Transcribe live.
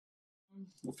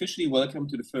Officially welcome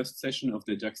to the first session of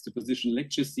the Juxtaposition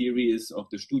lecture series of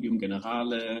the Studium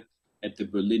Generale at the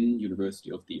Berlin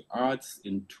University of the Arts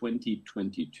in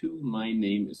 2022. My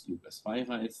name is Lukas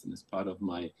Feireiss, and as part of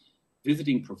my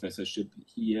visiting professorship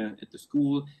here at the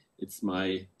school, it's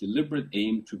my deliberate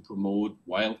aim to promote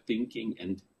wild thinking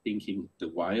and thinking the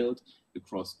wild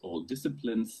across all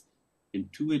disciplines,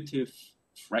 intuitive,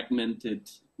 fragmented,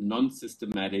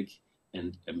 non-systematic,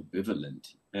 and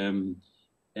ambivalent.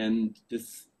 And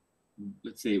this,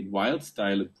 let's say, wild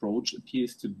style approach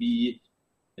appears to be,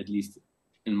 at least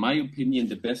in my opinion,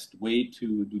 the best way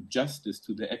to do justice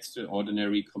to the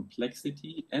extraordinary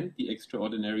complexity and the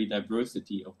extraordinary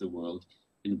diversity of the world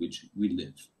in which we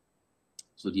live.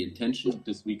 So the intention of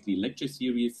this weekly lecture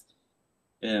series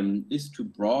is to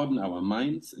broaden our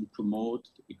minds and promote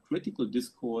a critical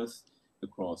discourse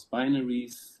across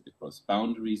binaries, across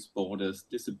boundaries, borders,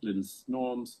 disciplines,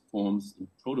 norms, forms, and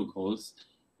protocols,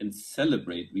 and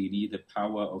celebrate really the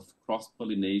power of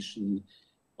cross-pollination,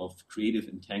 of creative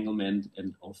entanglement,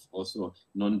 and of also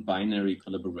non-binary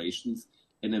collaborations,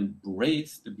 and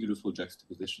embrace the beautiful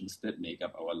juxtapositions that make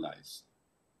up our lives.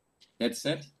 That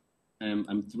said,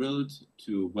 I'm thrilled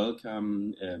to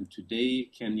welcome today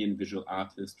Kenyan visual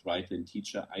artist, writer, and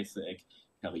teacher Isaac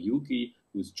Kariuki,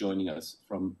 who's joining us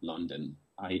from London.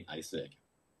 Hi, Isaac.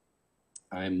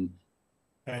 I'm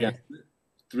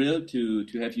thrilled to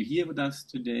have you here with us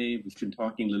today. We've been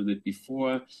talking a little bit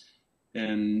before,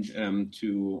 and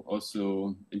to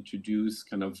also introduce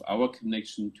kind of our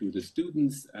connection to the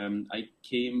students. I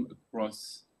came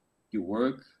across your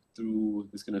work through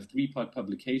this kind of three-part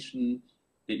publication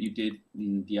that you did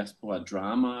in Diaspora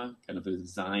Drama, kind of a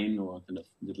design or kind of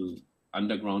little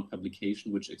underground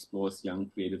publication which explores young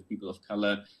creative people of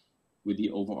color with the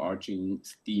overarching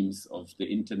themes of the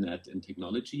internet and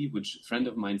technology, which a friend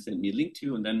of mine sent me a link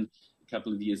to. And then a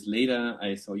couple of years later,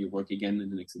 I saw your work again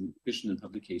in an exhibition and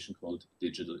publication called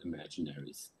Digital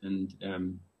Imaginaries.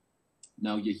 And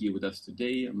now you're here with us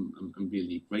today. I'm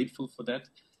really grateful for that.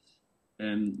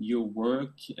 Your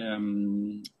work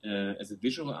as a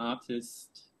visual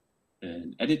artist,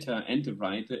 an editor and a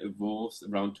writer evolves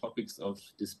around topics of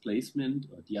displacement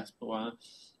or diaspora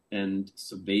and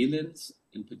surveillance,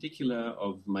 in particular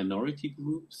of minority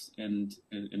groups and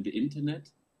the internet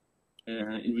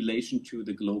in relation to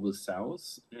the global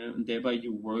south. And thereby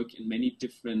you work in many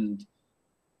different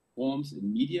forms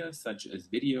in media, such as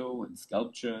video and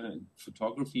sculpture and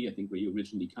photography, I think where you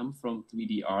originally come from,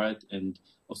 3D art, and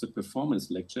also performance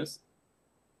lectures.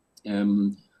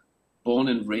 Born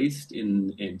and raised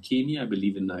in Kenya, I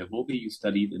believe in Nairobi, you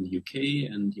studied in the UK,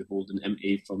 and you hold an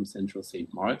MA from Central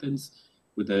St. Martin's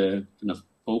with a kind of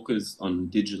focus on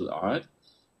digital art.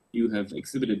 You have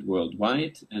exhibited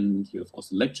worldwide, and you have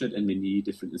also lectured in many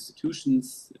different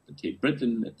institutions, at the Tate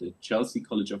Britain, at the Chelsea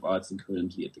College of Arts, and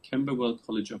currently at the Camberwell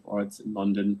College of Arts in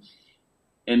London.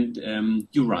 And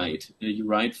you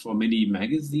write for many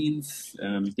magazines,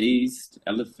 Dazed,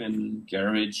 Elephant,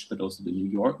 Garage, but also the New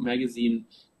York Magazine,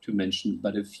 to mention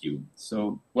but a few.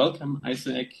 So welcome,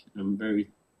 Isaac. I'm very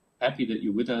happy that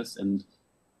you're with us, and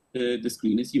the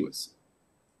screen is yours.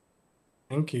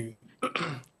 Thank you.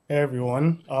 Hey,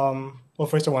 everyone. Well,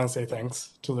 first I want to say thanks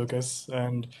to Lukas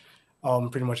and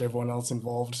pretty much everyone else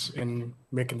involved in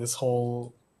making this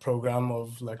whole program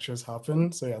of lectures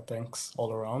happen. So yeah, thanks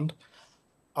all around.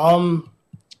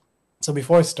 So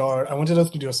before I start, I wanted us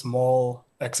to do a small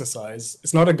exercise.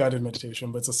 It's not a guided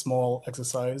meditation, but it's a small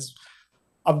exercise.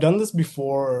 I've done this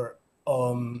before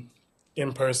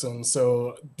in person,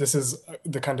 so this is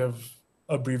the kind of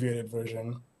abbreviated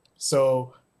version.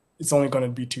 So it's only going to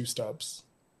be 2 steps.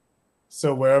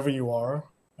 So wherever you are,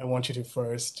 I want you to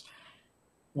first,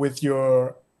 with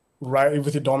your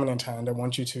dominant hand, I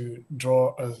want you to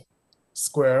draw a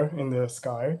square in the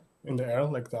sky, in the air,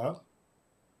 like that.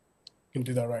 You can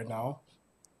do that right now.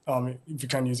 If you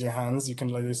can't use your hands, you can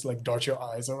just like dart your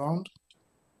eyes around.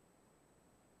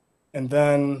 And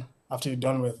then after you're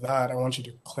done with that, I want you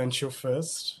to clench your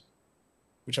fist,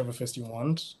 whichever fist you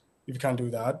want. If you can't do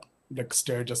that, like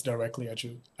stare just directly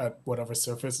at whatever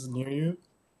surface is near you.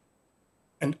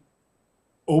 And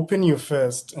open your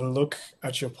fist and look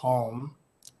at your palm.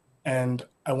 And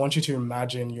I want you to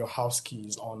imagine your house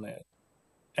keys on it.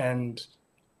 And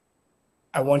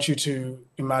I want you to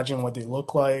imagine what they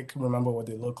look like, remember what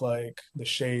they look like, the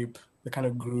shape, the kind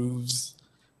of grooves,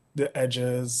 the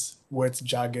edges, where it's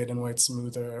jagged and where it's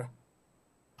smoother,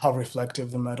 how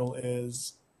reflective the metal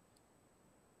is.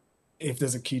 If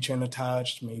there's a keychain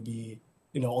attached, maybe,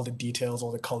 all the details,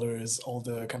 all the colors, all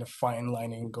the kind of fine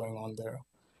lining going on there.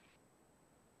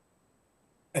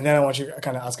 And then I want you to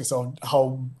kind of ask yourself,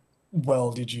 how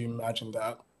well did you imagine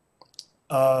that?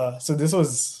 So this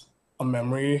was a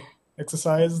memory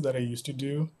exercise that I used to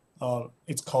do.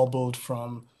 It's cobbled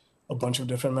from a bunch of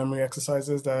different memory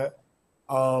exercises that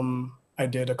I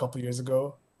did a couple years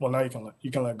ago. Well, now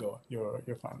you can let go. You're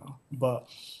fine now. But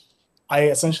I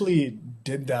essentially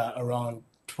did that around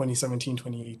 2017,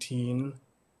 2018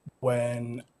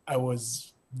 when I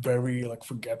was very like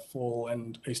forgetful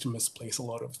and I used to misplace a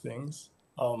lot of things.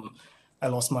 Um, I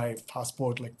lost my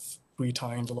passport like 3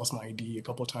 times. I lost my ID a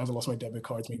couple of times. I lost my debit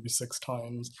cards maybe 6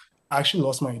 times. I actually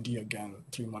lost my ID again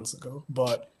 3 months ago,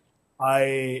 but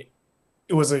I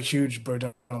it was a huge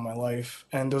burden on my life.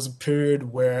 And there was a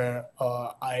period where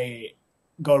I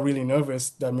got really nervous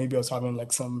that maybe I was having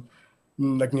like some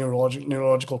like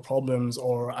neurological problems,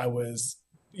 or I was,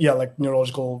 yeah, like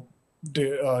neurological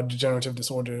degenerative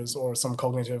disorders or some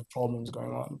cognitive problems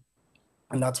going on.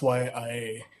 And that's why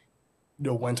I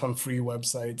went on free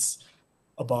websites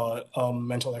about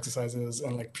mental exercises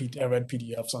and like I read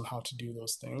PDFs on how to do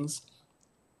those things.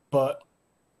 But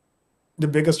the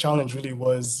biggest challenge really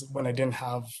was when I didn't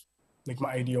have like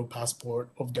my ID or passport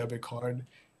or debit card.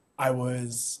 I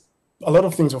was A lot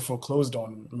of things were foreclosed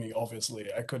on me. Obviously,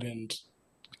 I couldn't,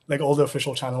 like, all the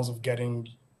official channels of getting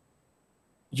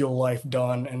your life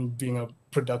done and being a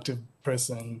productive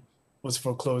person was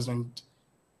foreclosed. And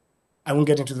I won't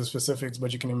get into the specifics,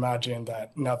 but you can imagine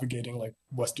that navigating like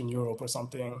Western Europe or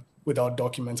something without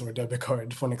documents or a debit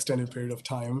card for an extended period of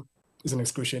time is an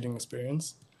excruciating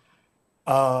experience.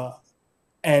 Uh,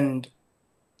 and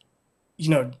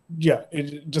yeah,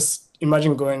 just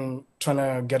imagine trying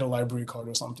to get a library card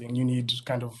or something. You need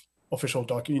kind of official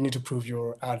you need to prove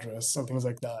your address and things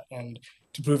like that. And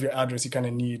to prove your address, you kind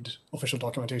of need official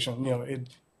documentation.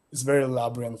 It's very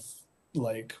labyrinth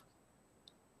like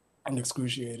and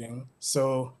excruciating.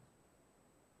 So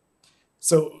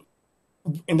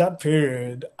in that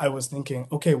period, I was thinking,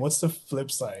 okay, what's the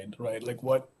flip side, right? Like,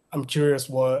 I'm curious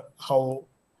how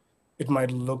it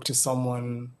might look to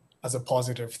someone as a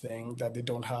positive thing that they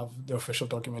don't have the official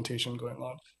documentation going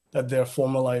on, that their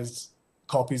formalized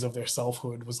copies of their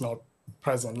selfhood was not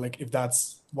present. Like, if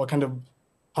that's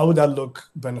how would that look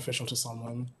beneficial to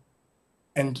someone?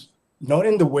 And not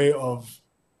in the way of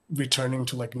returning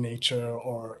to like nature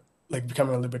or like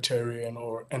becoming a libertarian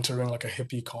or entering like a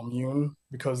hippie commune,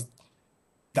 because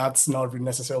that's not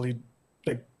necessarily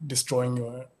like destroying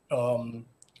your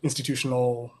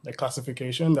institutional like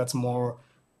classification. That's more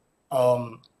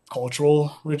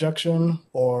cultural rejection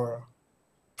or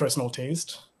personal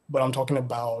taste. But I'm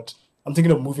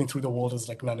thinking of moving through the world as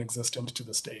like non-existent to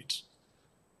the state,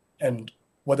 and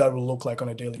what that will look like on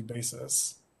a daily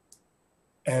basis,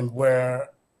 and where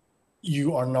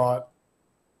you are not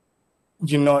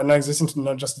not existent to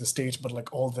not just the state, but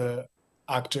like all the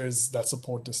actors that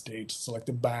support the state. So like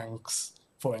the banks,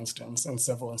 for instance, and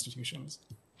several institutions.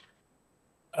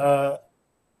 Uh,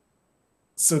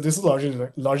 so this is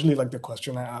largely like the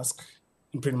question I ask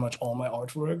in pretty much all my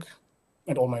artwork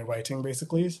and all my writing,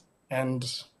 basically.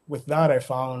 And with that,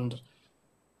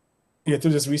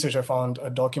 through this research, I found a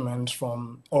document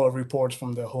or a report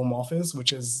from the Home Office,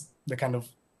 which is the kind of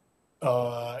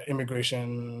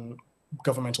immigration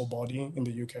governmental body in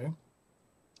the UK.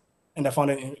 And I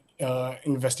found an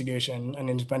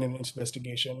independent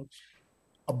investigation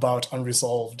about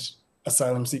unresolved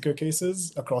asylum seeker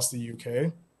cases across the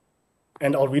UK.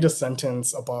 And I'll read a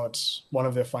sentence about one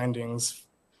of their findings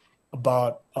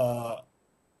about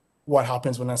what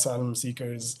happens when an asylum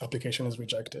seeker's application is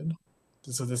rejected.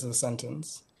 So this is a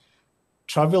sentence.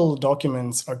 Travel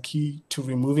documents are key to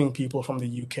removing people from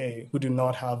the UK who do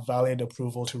not have valid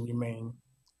approval to remain.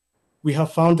 We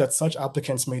have found that such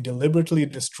applicants may deliberately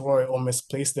destroy or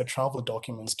misplace their travel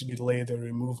documents to delay their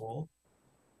removal.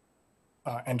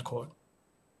 End quote.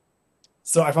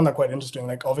 So I found that quite interesting.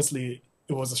 Like, obviously,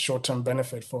 it was a short-term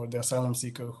benefit for the asylum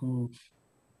seeker who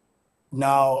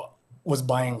now was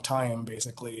buying time,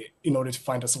 basically, in order to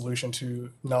find a solution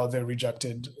to now their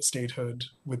rejected statehood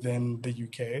within the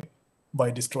UK by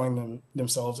destroying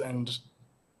themselves, and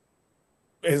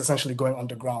is essentially going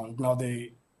underground. Now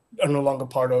they are no longer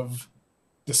part of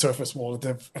the surface world.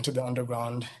 They've entered the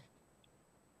underground.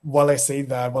 While I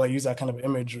use that kind of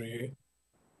imagery,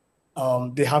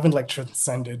 they haven't like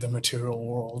transcended the material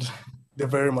world. They're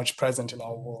very much present in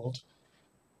our world.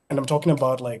 And I'm talking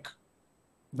about like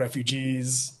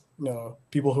refugees,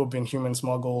 people who have been human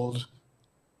smuggled,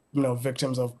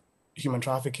 victims of human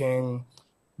trafficking,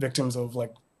 victims of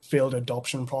like failed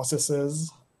adoption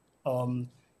processes.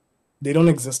 They don't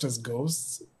exist as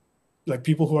ghosts. Like,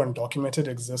 people who are undocumented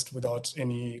exist without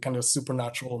any kind of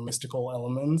supernatural mystical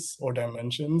elements or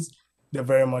dimensions. They're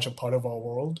very much a part of our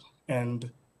world.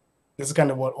 And this is kind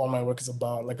of what all my work is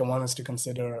about. Like, I want us to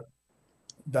consider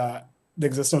that the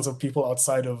existence of people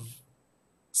outside of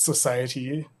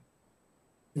society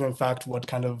is in fact what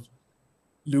kind of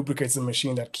lubricates the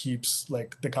machine that keeps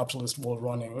like the capitalist world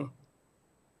running.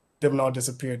 They've not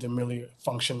disappeared, they're merely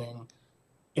functioning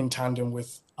in tandem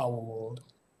with our world.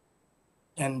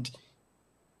 And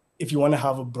if you want to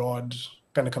have a broad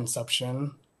kind of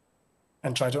conception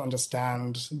and try to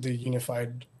understand the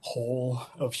unified whole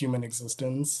of human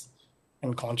existence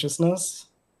and consciousness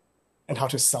and how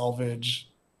to salvage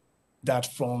that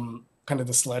from kind of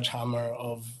the sledgehammer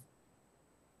of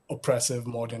oppressive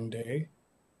modern day,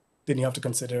 then you have to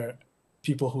consider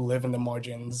people who live in the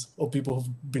margins or people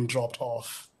who've been dropped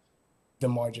off the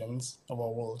margins of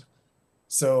our world.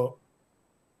 So,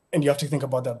 and you have to think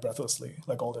about that breathlessly,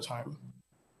 like all the time.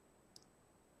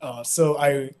 So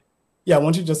I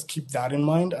want to just keep that in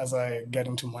mind as I get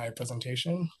into my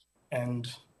presentation and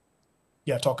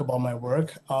talk about my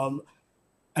work. I'm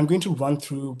going to run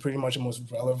through pretty much the most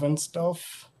relevant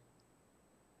stuff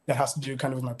that has to do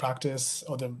kind of with my practice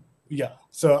or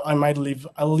so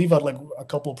I'll leave out like a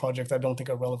couple of projects I don't think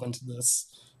are relevant to this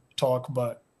talk,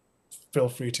 but feel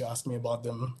free to ask me about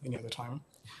them any other time.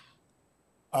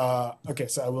 Okay,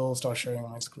 so I will start sharing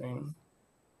my screen.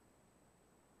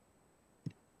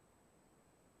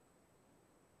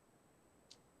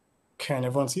 Can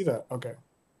everyone see that? Okay,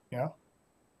 yeah?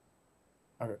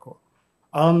 Okay, cool.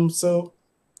 So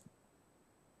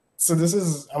this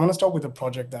is, I'm gonna start with a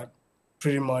project that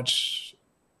pretty much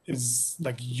is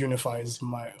like unifies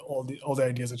all the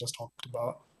ideas I just talked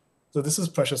about. So this is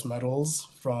Precious Metals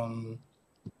from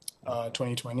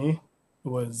 2020. It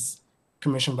was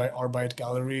commissioned by Arbeit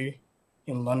Gallery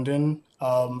in London.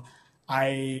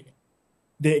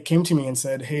 They came to me and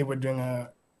said, hey, we're doing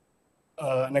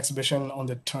an exhibition on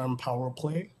the term power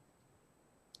play,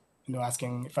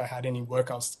 asking if I had any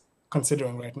work I was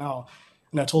considering right now.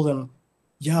 And I told them,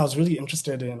 yeah, I've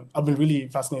been really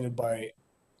fascinated by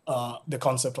the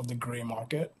concept of the gray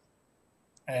market.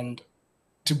 And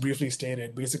to briefly state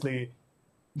it, basically,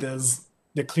 there's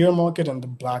the clear market and the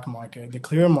black market. The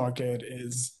clear market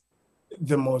is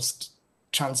the most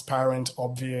transparent,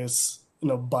 obvious,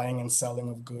 buying and selling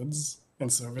of goods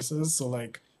and services. So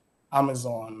like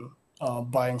Amazon,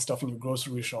 buying stuff in your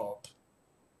grocery shop,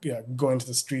 going to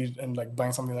the street and like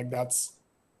buying something like that's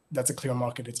a clear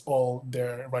market. It's all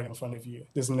there right in front of you.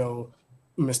 There's no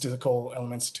mystical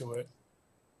elements to it.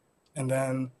 And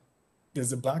then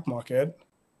there's the black market.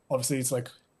 Obviously, it's like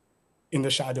in the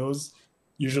shadows,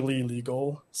 usually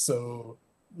illegal. So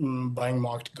buying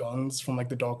marked guns from like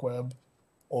the dark web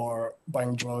or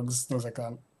buying drugs, things like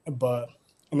that.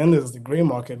 And then there's the gray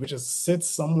market, which sits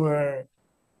somewhere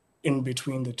in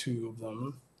between the two of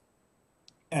them.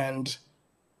 And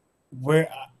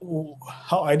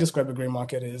how I describe the gray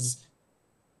market is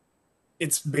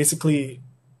it's basically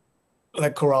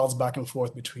like corrals back and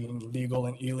forth between legal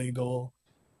and illegal.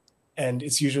 And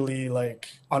it's usually like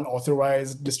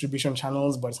unauthorized distribution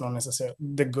channels, but it's not necessarily,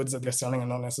 the goods that they're selling are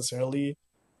not necessarily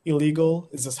illegal.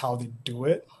 It's just how they do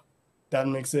it that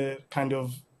makes it kind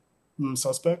of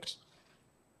suspect.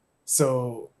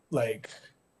 So like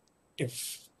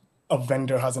if a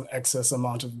vendor has an excess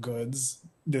amount of goods,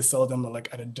 they sell them like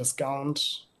at a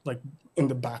discount, like in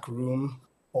the back room,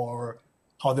 or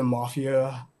how the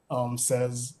mafia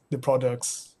says the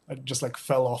products just like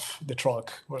fell off the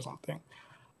truck or something.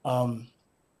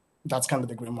 That's kind of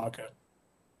the gray market.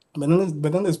 But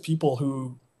then there's people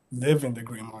who live in the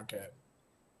gray market.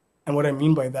 And what I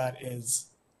mean by that is,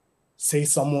 say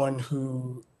someone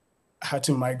who had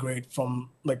to migrate from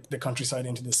like the countryside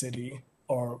into the city,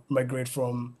 or migrate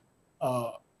from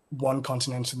one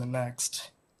continent to the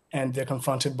next, and they're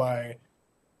confronted by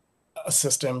a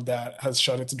system that has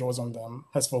shut its doors on them,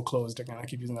 has foreclosed, again, I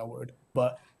keep using that word,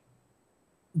 but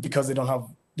because they don't have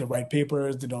the right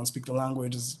papers, they don't speak the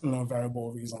language, there's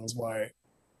variable reasons why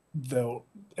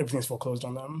everything's foreclosed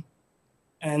on them.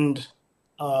 And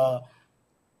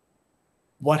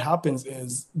what happens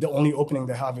is the only opening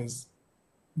they have is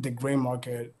the gray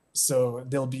market. So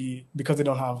because they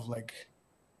don't have like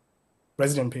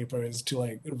resident papers to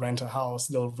like rent a house,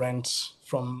 they'll rent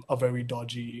from a very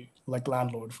dodgy like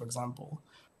landlord, for example,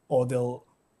 or they'll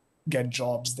get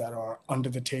jobs that are under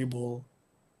the table,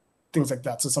 things like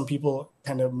that. So some people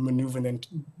kind of maneuver in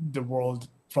the world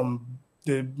from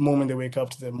the moment they wake up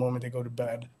to the moment they go to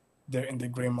bed. They're in the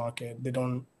gray market. They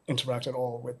don't interact at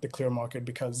all with the clear market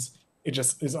because it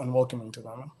just is unwelcoming to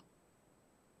them.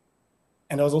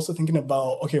 And I was also thinking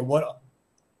about, okay,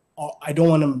 I don't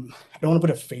want to put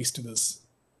a face to this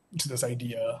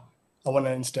idea. I want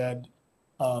to instead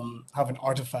have an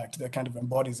artifact that kind of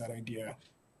embodies that idea.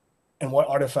 and what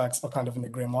artifacts are kind of in the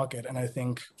gray market. And I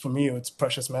think for me, it's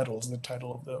precious metals, the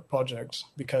title of the project,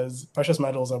 because precious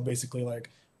metals are basically like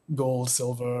gold,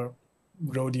 silver,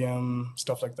 rhodium,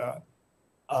 stuff like that.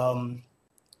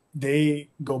 They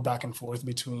go back and forth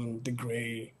between the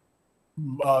gray,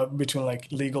 between like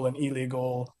legal and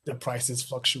illegal. The prices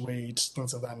fluctuate,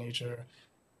 things of that nature.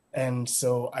 And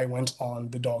so I went on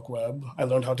the dark web. I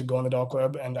learned how to go on the dark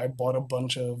web, and I bought a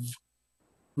bunch of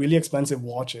really expensive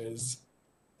watches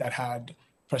that had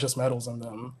precious metals in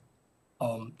them.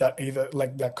 That either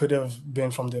like that could have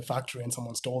been from the factory and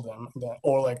someone stole them,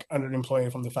 or like an employee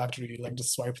from the factory like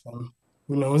just swiped them.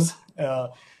 Who knows?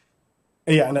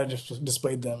 Yeah, and I just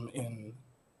displayed them in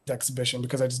the exhibition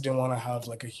because I just didn't want to have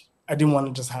like I didn't want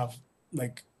to just have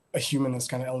like a humanist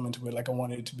kind of element to it. Like I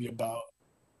wanted it to be about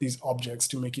these objects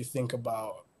to make you think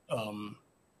about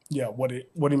yeah, what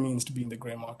it means to be in the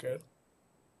gray market.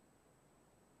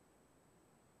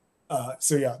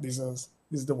 So yeah, these are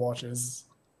the watches,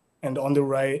 and on the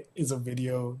right is a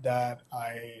video that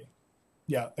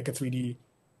yeah, like a 3D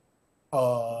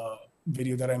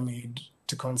video that I made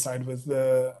to coincide with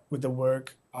the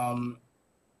work.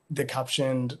 The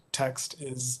captioned text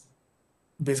is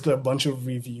basically a bunch of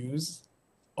reviews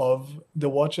of the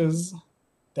watches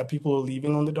that people are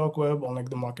leaving on the dark web, on like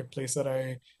the marketplace that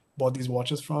I bought these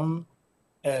watches from.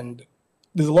 And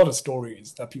there's a lot of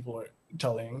stories that people are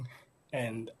telling.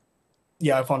 And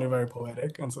yeah, I found it very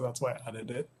poetic. And so that's why I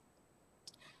added it.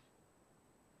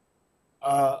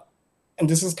 And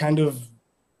this is kind of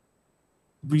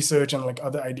research and like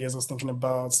other ideas I was thinking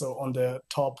about. So on the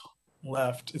top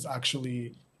left is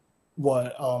actually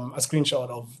what a screenshot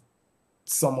of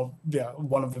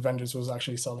one of the vendors was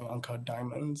actually selling uncut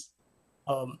diamonds.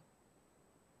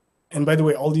 And by the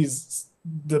way,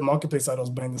 the marketplace site I was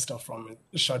buying this stuff from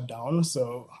is shut down,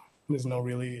 so there's no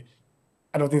really,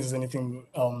 I don't think there's anything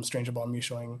strange about me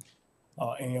showing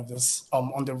any of this.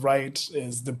 On the right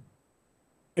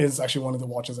is actually one of the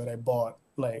watches that I bought,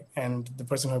 like, and the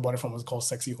person who I bought it from was called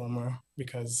Sexy Homer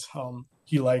because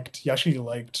he actually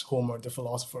liked Homer the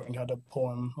philosopher, and he had a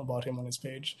poem about him on his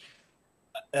page.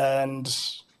 And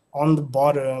on the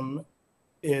bottom,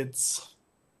 it's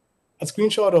a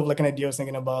screenshot of like an idea I was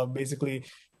thinking about. Basically,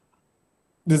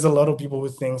 there's a lot of people who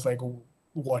think like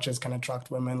watches can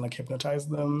attract women, like hypnotize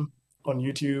them on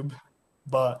YouTube,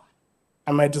 but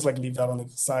I might just like leave that on the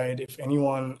side. If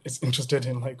anyone is interested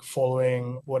in like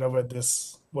following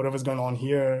whatever's going on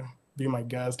here, be my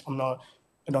guest. I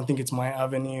don't think it's my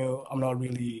avenue. I'm not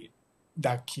really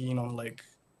that keen on like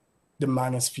the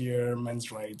manosphere,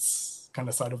 men's rights kind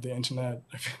of side of the internet.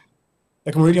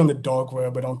 Like I'm already on the dark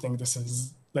web. I don't think this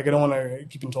is like, I don't want to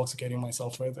keep intoxicating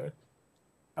myself further.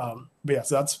 But yeah,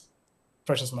 so that's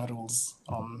precious metals.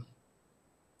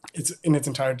 It's in its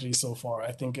entirety so far.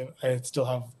 I think I still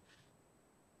have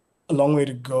a long way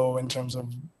to go in terms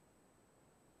of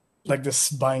like this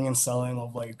buying and selling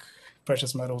of like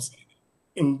precious metals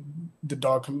in the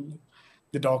dark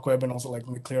web, and also like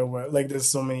in the clear web. Like there's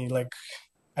so many, like,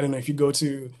 I don't know, if you go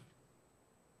to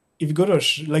a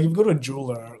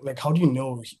jeweler, like how do you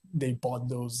know they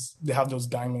have those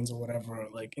diamonds or whatever,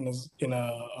 like in a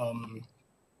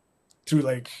through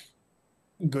like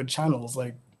good channels?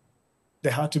 Like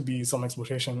there had to be some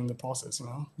exploitation in the process,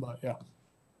 but yeah.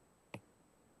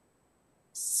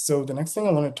 So the next thing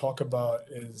I want to talk about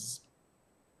is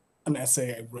an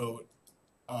essay I wrote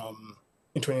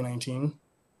in 2019.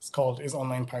 It's called "Is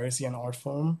Online Piracy an Art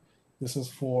Form?" This is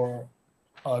for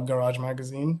Garage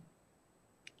Magazine.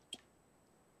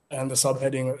 And the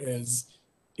subheading is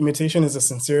 "Imitation is the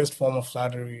sincerest form of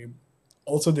flattery,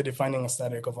 also the defining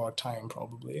aesthetic of our time,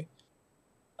 probably."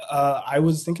 I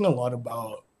was thinking a lot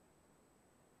about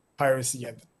piracy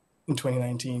in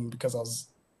 2019 because I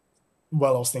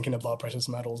was thinking about precious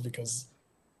metals, because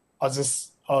I was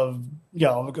just, I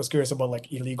was curious about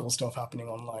like illegal stuff happening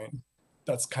online.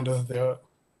 That's kind of the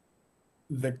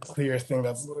clear thing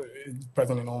that's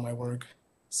present in all my work.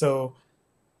 So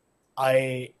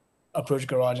I approached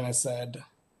Garage and I said,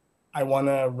 I want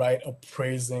to write a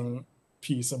praising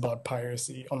piece about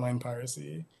piracy, online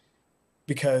piracy,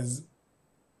 because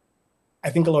I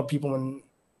think a lot of people,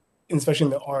 especially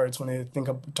in the arts, when they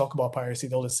talk about piracy,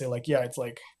 they'll just say like, yeah, it's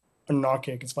like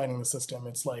anarchic, it's fighting the system,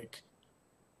 it's like,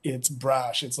 it's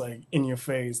brash, it's like in your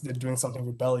face, they're doing something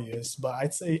rebellious. But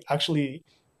I'd say actually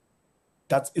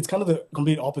it's kind of the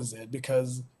complete opposite,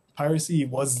 because piracy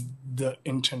was the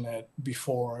internet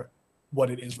before what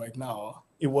it is right now.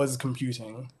 It was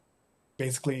computing,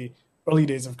 basically early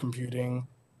days of computing.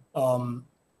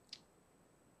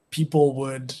 People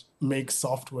would make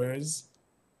softwares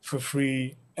for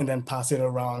free and then pass it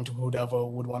around to whoever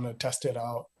would want to test it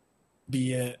out,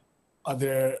 be it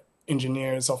other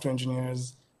engineers, software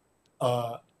engineers,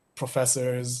 uh,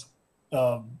 professors,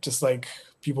 just like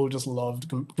people who just loved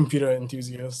computer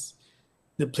enthusiasts.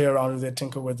 They play around with it,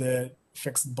 tinker with it,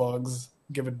 fix bugs,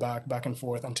 give it back and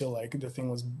forth until like the thing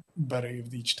was better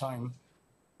each time.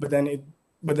 But then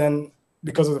but then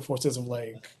because of the forces of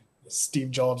like Steve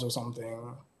Jobs or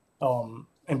something,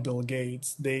 and Bill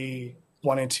Gates, they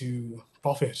wanted to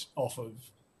profit off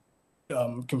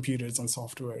of computers and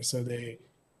software. So they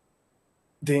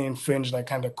infringed like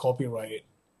kind of copyright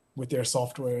with their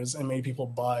softwares and made people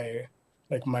buy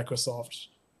like Microsoft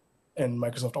and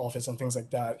Microsoft Office and things like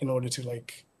that in order to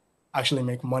like actually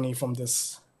make money from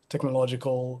this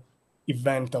technological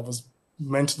event that was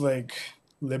meant to like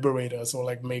liberate us or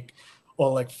like make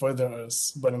or like further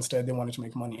us, but instead they wanted to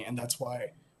make money, and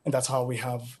that's how we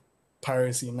have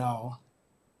piracy now.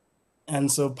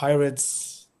 And so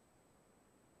pirates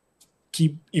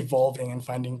keep evolving and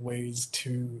finding ways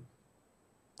to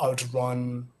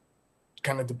outrun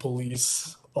kind of the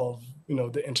police of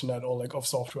the internet or like of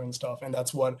software and stuff. And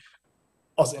that's what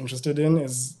I was interested in,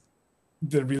 is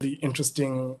the really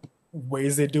interesting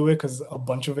ways they do it, because a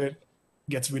bunch of it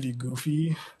gets really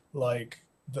goofy. Like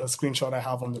the screenshot I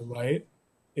have on the right,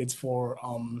 it's for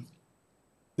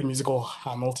the musical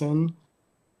Hamilton.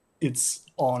 It's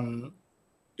on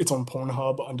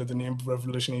Pornhub under the name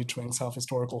Revolutionary Twins Have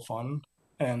Historical Fun.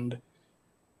 And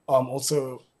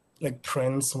also like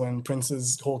Prince, when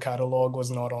Prince's whole catalog was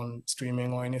not on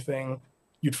streaming or anything,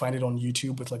 you'd find it on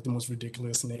YouTube with like the most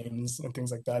ridiculous names and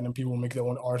things like that. And people make their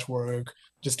own artwork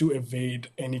just to evade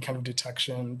any kind of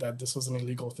detection that this was an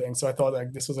illegal thing. So I thought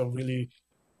like this was a really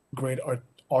great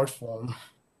art form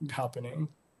happening.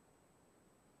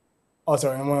 Oh,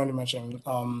 sorry, I wanted to mention,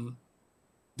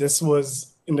 this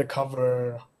was in the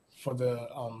cover for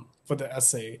the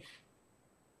essay.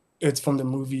 It's from the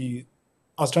movie.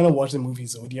 I was trying to watch the movie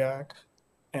Zodiac,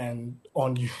 and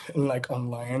like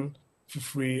online for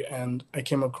free, and I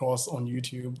came across on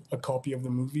YouTube a copy of the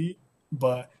movie,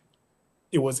 but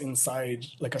it was inside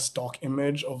like a stock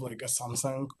image of like a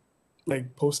Samsung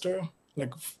like poster,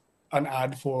 like an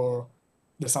ad for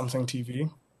the Samsung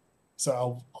TV.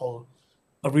 So I'll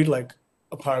read like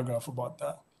a paragraph about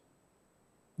that.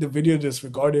 The video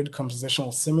disregarded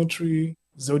compositional symmetry.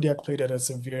 Zodiac played at a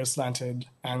severe slanted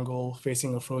angle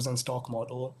facing a frozen stock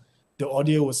model. The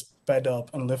audio was sped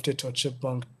up and lifted to a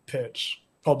chipmunk pitch,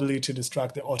 probably to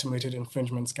distract the automated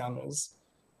infringement scanners.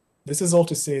 This is all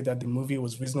to say that the movie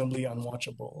was reasonably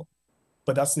unwatchable,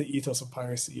 but that's the ethos of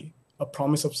piracy, a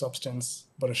promise of substance,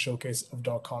 but a showcase of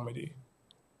dark comedy.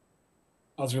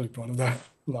 I was really proud of that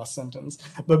last sentence.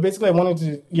 But basically I wanted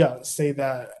to, say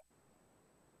that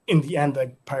in the end,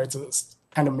 like pirates are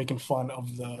kind of making fun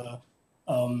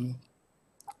um,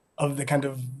 of the kind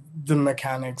of the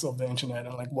mechanics of the internet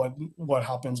and like what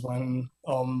happens when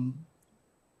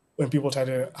people try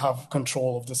to have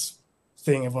control of this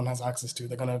thing everyone has access to.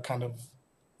 They're gonna kind of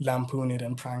lampoon it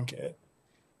and prank it.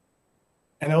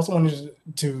 And I also wanted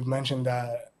to mention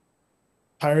that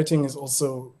pirating is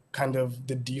also kind of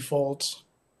the default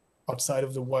outside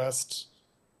of the West,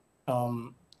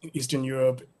 Eastern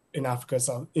Europe, in Africa,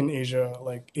 South, in Asia.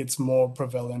 Like it's more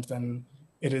prevalent than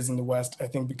it is in the West. I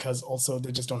think because also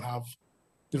they just don't have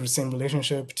the same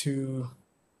relationship to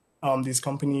these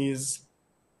companies,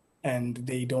 and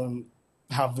they don't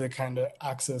have the kind of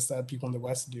access that people in the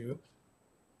West do.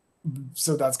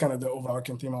 So that's kind of the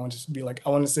overarching theme. I want to be like, I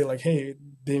want to say like, hey,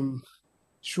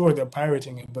 they're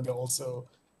pirating it, but they're also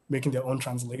making their own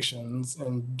translations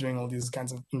and doing all these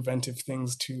kinds of inventive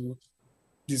things to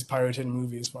these pirated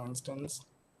movies, for instance.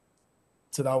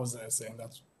 So that was the essay, and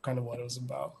that's kind of what it was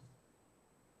about.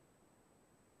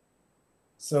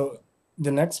 So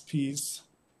the next piece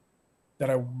that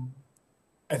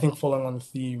I think following on the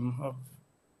theme of,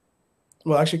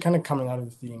 well, actually kind of coming out of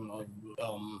the theme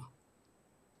of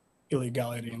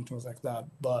illegality and things like that,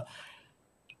 but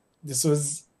this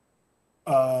was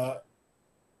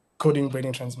coding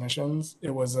braiding transmissions.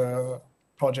 It was a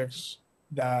project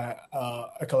that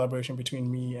a collaboration between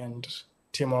me and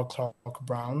Tamar Clark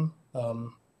Brown,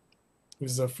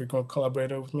 who's a frequent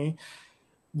collaborator with me.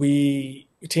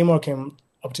 Tamar came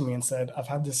up to me and said, I've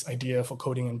had this idea for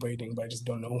coding and braiding, but I just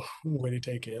don't know where to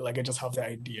take it. Like I just have the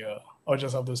idea, or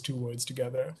just have those two words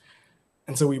together.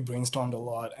 And so we brainstormed a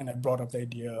lot, and I brought up the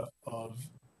idea of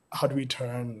how do we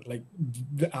turn like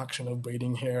the action of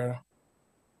braiding hair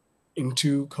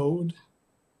into code.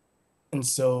 And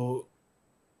so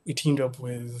we teamed up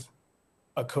with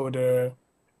a coder,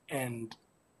 and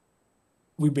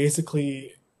we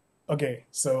basically, okay,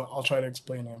 so I'll try to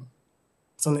explain it.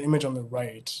 So in the image on the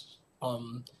right,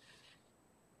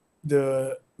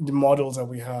 the the models that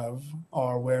we have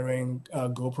are wearing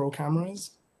GoPro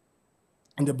cameras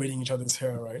and they're braiding each other's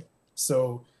hair, right?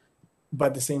 So, but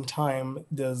at the same time,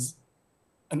 there's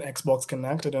an Xbox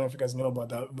Connect. I don't know if you guys know about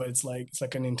that, but it's like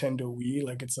a Nintendo Wii.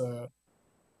 Like it's a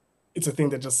thing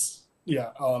that just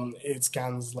it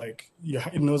scans like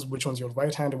it knows which one's your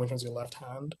right hand and which one's your left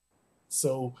hand.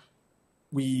 So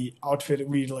we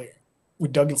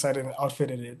dug inside it and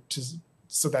outfitted it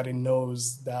so that it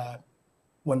knows that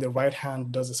when the right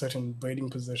hand does a certain braiding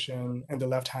position and the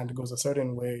left hand goes a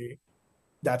certain way,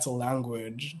 that's a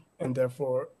language, and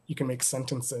therefore you can make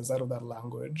sentences out of that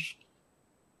language.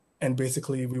 And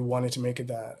basically, we wanted to make it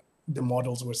that the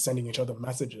models were sending each other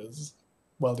messages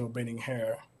while they were braiding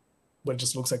hair, but it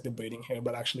just looks like they're braiding hair,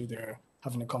 but actually they're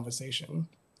having a conversation.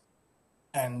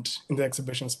 And in the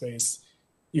exhibition space,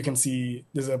 you can see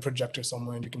there's a projector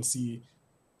somewhere, and you can see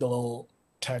the little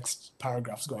text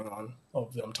paragraphs going on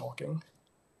of them talking.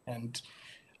 And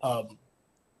um,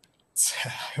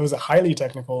 it was a highly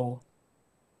technical,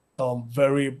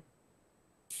 very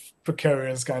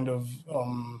precarious kind of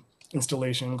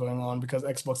installation going on because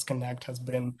Xbox Connect has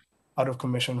been out of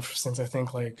commission since I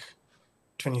think like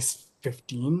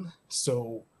 2015.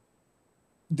 So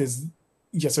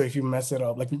so if you mess it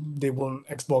up, like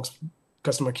Xbox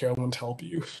customer care won't help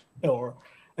you,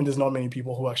 and there's not many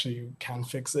people who actually can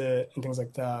fix it and things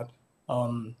like that.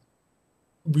 Um,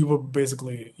 we were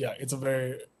basically, it's a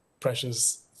very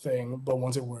precious thing, but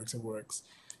once it works, it works.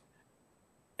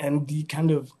 And the kind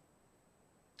of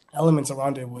elements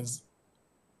around it was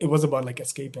about like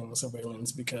escaping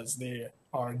surveillance because they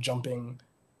are jumping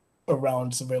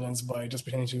around surveillance by just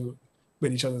pretending to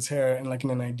braid each other's hair. And like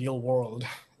in an ideal world,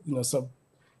 so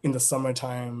in the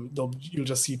summertime, you'll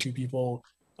just see two people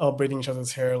braiding each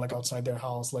other's hair like outside their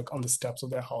house, like on the steps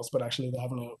of their house, but actually they're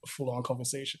having a full-on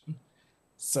conversation.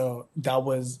 So that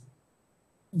was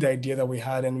the idea that we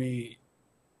had, and we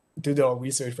did our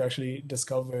research. We actually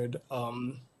discovered a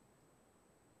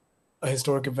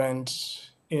historic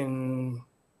event in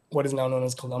what is now known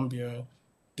as Colombia.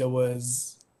 There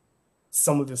was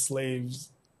some of the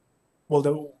slaves.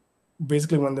 Well,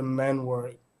 basically, when the men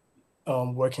were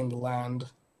working the land,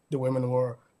 the women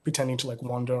were pretending to like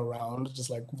wander around,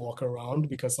 just like walk around,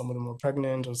 because some of them were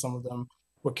pregnant or some of them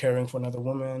were caring for another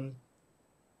woman,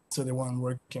 so they weren't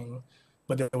working.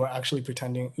 But they were actually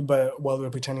pretending. But while they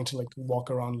were pretending to like walk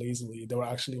around lazily, they were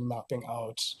actually mapping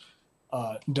out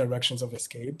directions of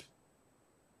escape.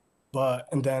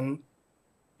 And then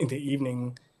in the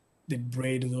evening, they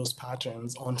braid those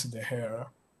patterns onto their hair,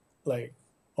 like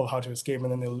of how to escape.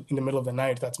 And then in the middle of the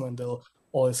night, that's when they'll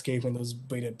all escape in those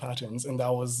braided patterns. And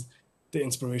that was the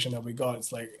inspiration that we got.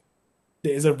 It's like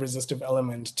there is a resistive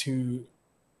element to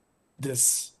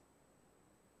this,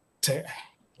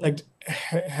 like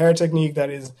hair technique that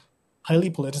is highly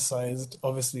politicized.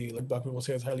 Obviously, like Black people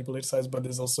say, it's highly politicized, but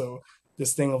there's also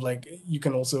this thing of like you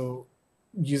can also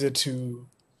use it to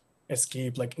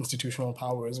escape like institutional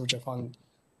powers, which I found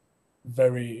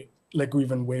very like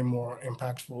even way more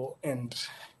impactful. And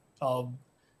I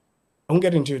won't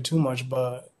get into it too much,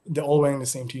 but they're all wearing the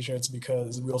same t-shirts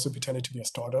because we also pretended to be a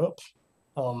startup.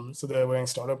 So they're wearing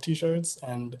startup t-shirts,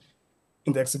 and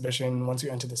in the exhibition, once you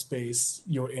enter the space,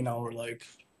 you're in our like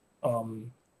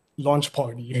launch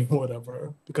party or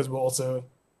whatever, because we're also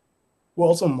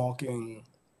mocking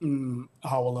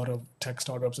how a lot of tech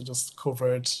startups are just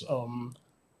covert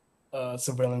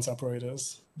surveillance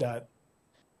operators that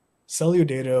sell your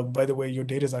data. By the way, your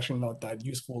data is actually not that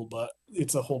useful, but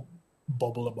it's a whole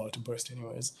bubble about to burst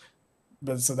anyways.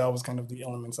 But so that was kind of the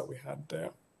elements that we had there.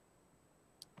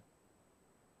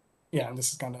 Yeah, and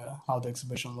this is kind of how the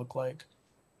exhibition looked like.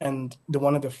 And the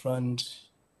one at the front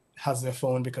has their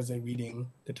phone because they're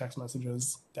reading the text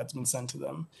messages that's been sent to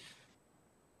them.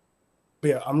 But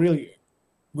yeah,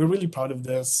 we're really proud of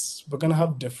this. We're gonna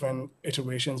have different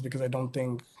iterations because I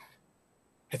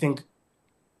think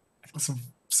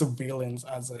surveillance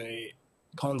as a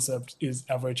concept is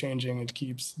ever changing. It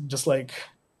keeps just like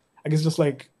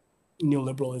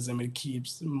neoliberalism, it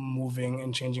keeps moving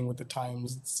and changing with the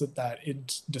times so that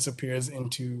it disappears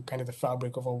into kind of the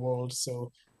fabric of our world.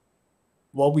 So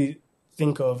what we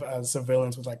think of as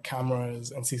surveillance with like cameras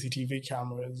and CCTV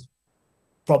cameras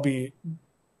probably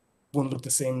won't look the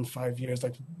same in 5 years.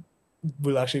 Like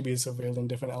we'll actually be surveilled in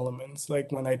different elements.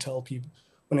 Like when I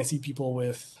see people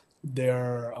with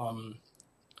their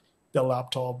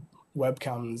laptop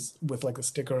webcams with like a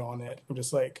sticker on it, I'm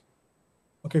just like,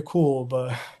 okay, cool,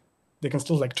 but they can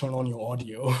still like turn on your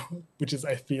audio, which is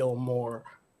I feel more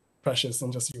precious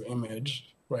than just your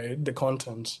image, right? The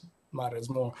content matters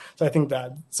more. So I think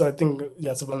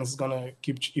yeah, surveillance is gonna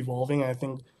keep evolving. And I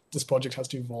think this project has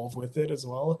to evolve with it as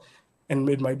well. And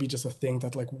it might be just a thing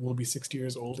that like will be 60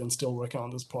 years old and still working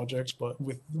on this project, but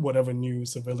with whatever new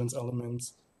surveillance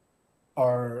elements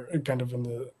are kind of in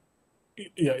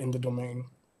the domain.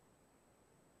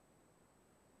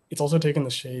 It's also taken the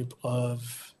shape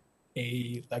of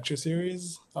a lecture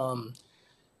series.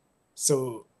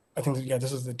 So I think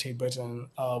this is the Tate Britain.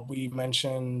 We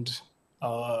mentioned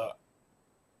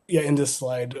in this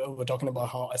slide we're talking about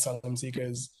how asylum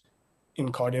seekers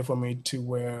in Cardiff were made to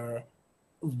wear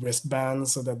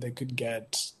wristbands so that they could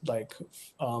get like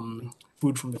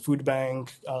food from the food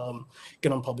bank,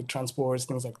 get on public transports,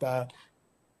 things like that.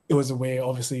 It was a way,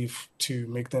 obviously, to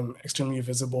make them extremely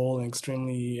visible and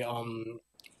extremely,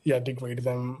 degrade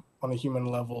them on a human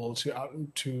level,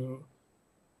 to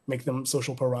make them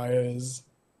social pariahs.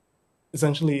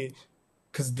 Essentially,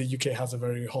 because the UK has a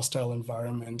very hostile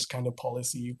environment kind of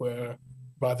policy where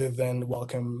rather than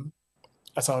welcome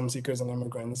asylum seekers and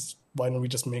immigrants, why don't we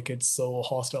just make it so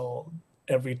hostile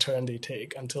every turn they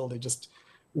take until they just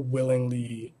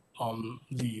willingly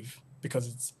leave? Because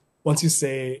it's once you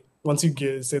say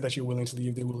that you're willing to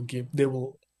leave, they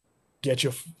will get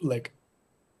you like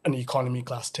an economy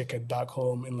class ticket back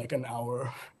home in like an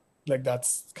hour. Like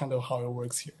that's kind of how it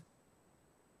works here.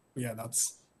 Yeah,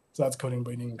 that's coding,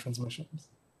 braiding, and transmissions.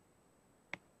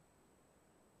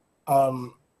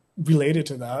 Related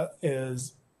to that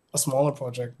is a smaller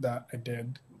project that I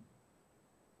did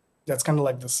that's kind of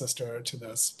like the sister to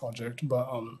this project, but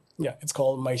it's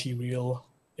called Mighty Reel.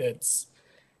 It's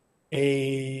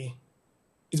basically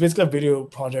a video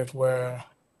project where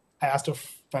I asked a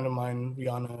friend of mine,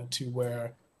 Rihanna, to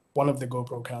wear one of the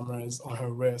GoPro cameras on her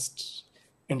wrist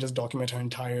and just document her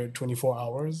entire 24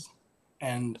 hours.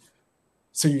 And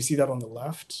so you see that on the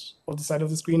left of the side of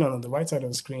the screen, and on the right side of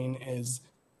the screen is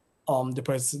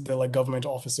the like government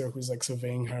officer who's like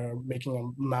surveying her,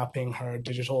 mapping her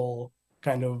digital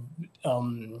kind of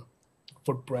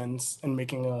footprints and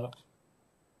making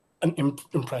an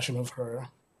impression of her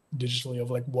digitally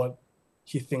of like what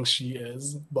he thinks she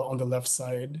is. But on the left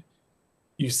side,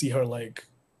 you see her like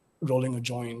rolling a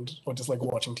joint or just like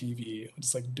watching TV or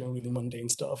just like doing really mundane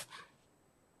stuff.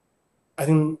 I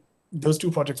think those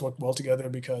two projects work well together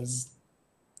because,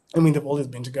 I mean, they've always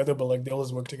been together, but like they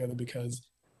always work together because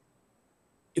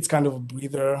it's kind of a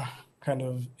breather, kind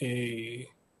of a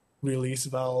release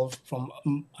valve from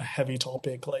a heavy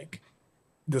topic like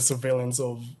the surveillance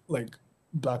of like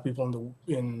Black people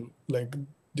in like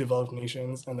developed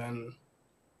nations, and then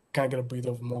kind of get a breather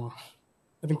of more,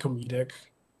 I think, comedic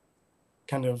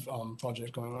kind of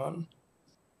project going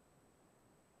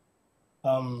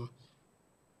on.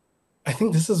 I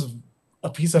think this is a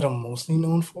piece that I'm mostly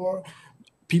known for.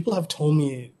 People have told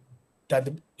me that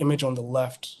the image on the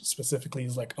left specifically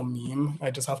is like a meme.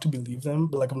 I just have to believe them,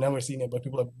 but like I've never seen it, but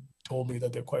people have told me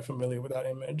that they're quite familiar with that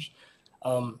image.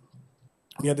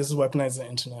 This is Weaponize the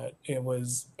Internet. It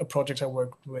was a project I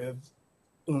worked with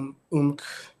Umk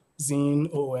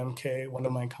Zine, OOMK, One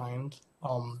of My Kind,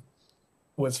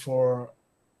 was for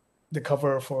the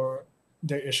cover for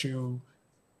their issue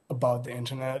about the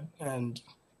internet. And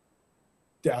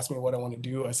they asked me what I want to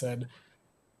do. I said,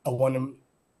 I want to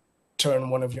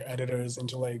turn one of your editors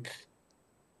into like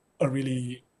a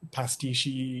really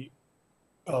pastiche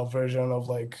version of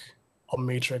like a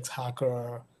Matrix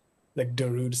hacker, like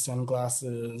Darude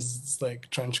sunglasses, like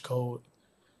trench coat.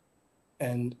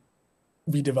 And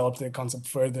we developed the concept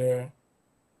further.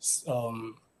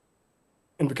 And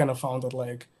we kind of found that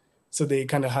like, so they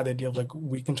kind of had the idea of like,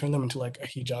 we can turn them into like a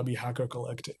hijabi hacker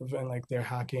collective, and like they're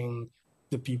hacking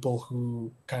the people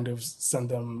who kind of send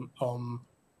them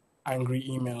angry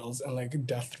emails and like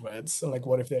death threats. And like,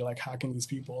 what if they're like hacking these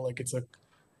people? Like, it's a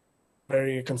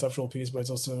very conceptual piece, but it's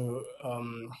also,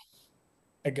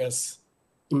 I guess,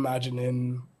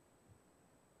 imagining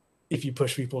if you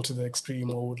push people to the extreme,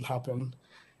 what would happen.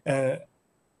 I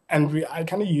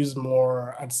kind of use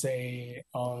more, I'd say,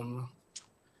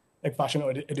 like fashion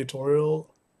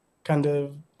editorial kind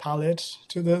of palette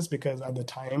to this, because at the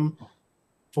time,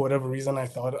 for whatever reason, I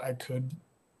thought I could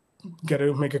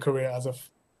make a career as a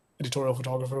editorial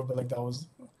photographer, but like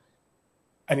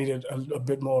I needed a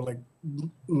bit more like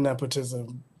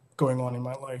nepotism going on in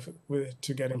my life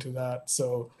to get into that.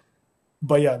 So,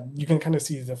 but yeah, you can kind of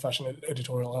see the fashion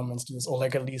editorial elements to this, or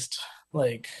like at least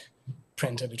like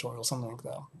print editorial, something like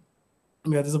that.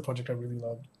 Yeah, this is a project I really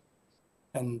loved,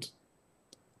 and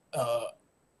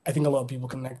I think a lot of people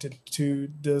connected to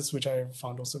this, which I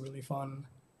found also really fun.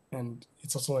 And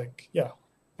it's also like, yeah,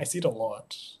 I see it a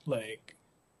lot. Like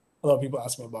a lot of people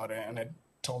ask me about it, and I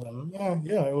tell them,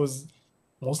 yeah, it was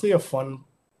mostly a fun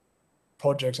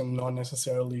project and not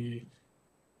necessarily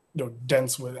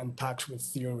dense with and packed with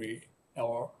theory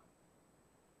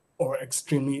or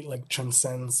extremely like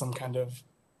transcends some kind of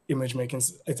image making.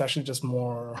 It's actually just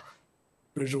more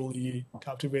visually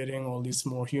captivating, or at least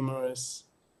more humorous,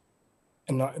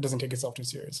 and it doesn't take itself too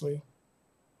seriously.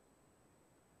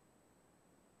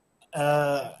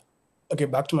 Okay,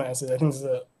 back to my essay. I think this is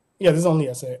this is the only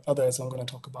other essay I'm going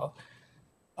to talk about.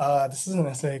 This is an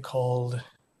essay called,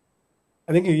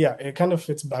 I think, it kind of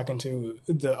fits back into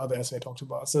the other essay I talked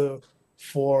about. So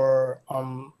for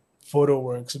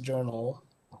PhotoWorks Journal,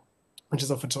 which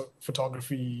is a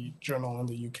photography journal in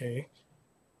the UK,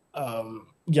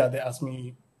 they asked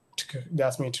me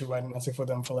to write an essay for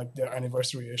them for like their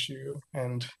anniversary issue.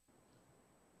 And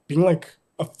being like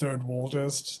a third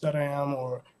worldist that I am,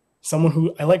 or someone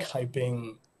who I like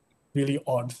hyping really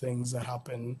odd things that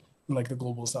happen in like the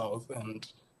global south,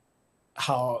 and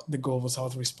how the global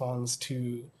south responds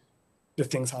to the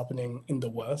things happening in the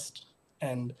West.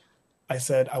 And I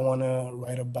said I want to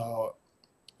write about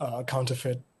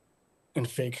counterfeit and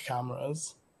fake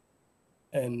cameras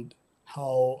and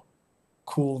how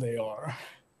cool they are.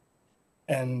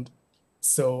 And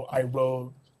so I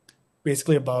wrote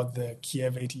basically about the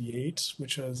Kiev 88,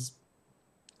 which was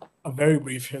a very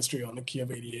brief history on the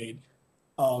Kiev 88.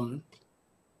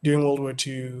 During World War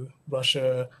II,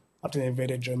 Russia, after they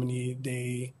invaded Germany,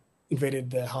 they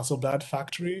invaded the Hasselblad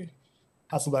factory.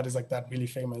 Hasselblad is like that really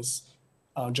famous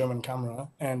German camera,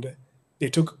 and they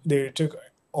took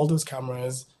all those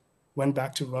cameras, went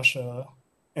back to Russia,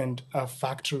 and a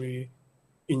factory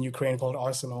in Ukraine called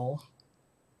Arsenal.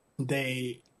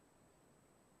 They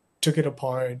took it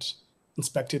apart,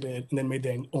 inspected it, and then made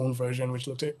their own version, which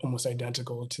looked almost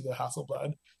identical to the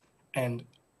Hasselblad. And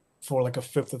for like a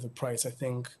fifth of the price, I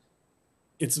think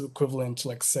it's equivalent to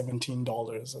like $17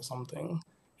 or something.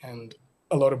 And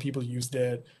a lot of people used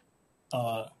it.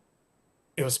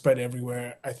 It was spread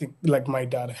everywhere. I think like my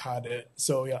dad had it.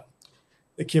 So yeah,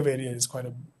 the Kiev 88 is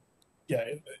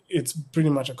it's pretty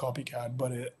much a copycat,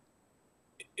 but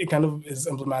it kind of is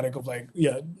emblematic of like,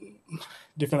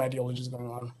 different ideologies going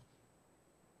on.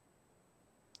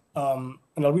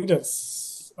 And I'll read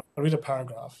a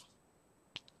paragraph.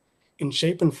 In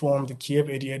shape and form, the Kiev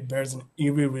 88 bears an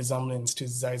eerie resemblance to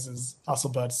Zeiss's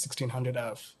Hasselblad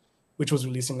 1600F, which was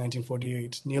released in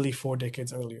 1948, nearly 4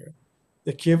 decades earlier.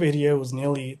 The Kiev 88 was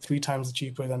nearly 3 times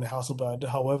cheaper than the Hasselblad.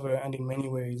 However, and in many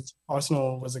ways,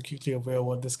 Arsenal was acutely aware of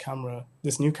what this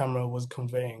new camera was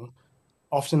conveying,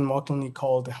 often mockingly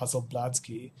called the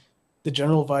Hasselbladsky. The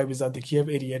general vibe is that the Kiev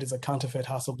 88 is a counterfeit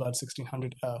Hasselblad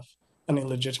 1600F, an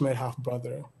illegitimate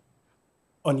half-brother.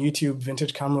 On YouTube,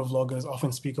 vintage camera vloggers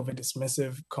often speak of it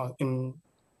in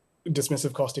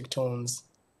dismissive caustic tones.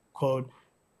 Quote,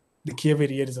 "The Kiev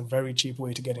 88 is a very cheap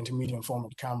way to get into medium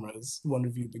format cameras," one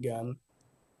review began.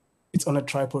 "It's on a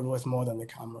tripod worth more than the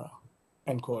camera,"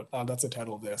 end quote. That's the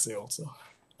title of the essay also.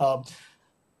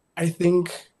 I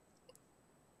think,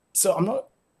 so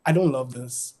I don't love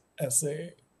this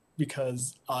essay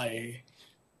because I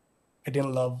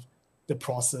didn't love the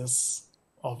process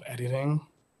of editing,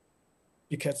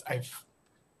 because I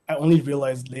only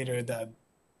realized later that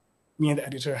me and the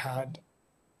editor had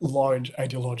large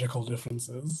ideological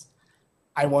differences.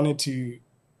 I wanted to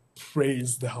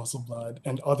praise the Hasselblad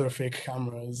and other fake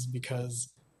cameras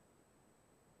because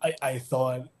I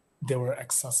thought they were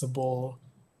accessible.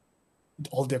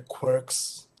 All their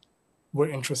quirks were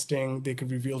interesting. They could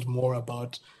reveal more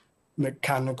about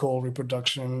mechanical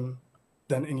reproduction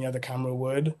than any other camera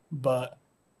would. But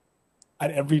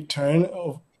at every turn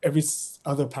of every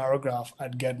other paragraph,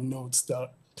 I'd get notes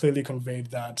that clearly conveyed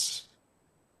that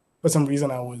for some reason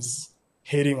I was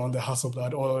hating on the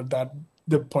Hasselblad, or that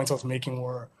the points I was making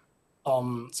were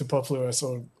superfluous,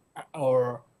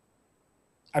 or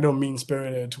I don't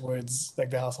mean-spirited towards like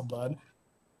the Hasselblad.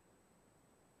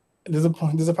 There's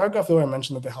a paragraph though I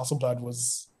mentioned that the Hasselblad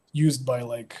was used by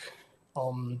like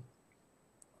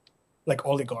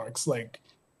oligarchs. Like,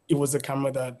 it was a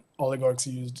camera that oligarchs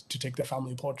used to take their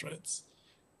family portraits.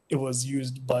 It was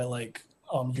used by like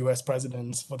US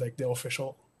presidents for like their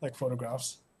official like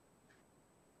photographs.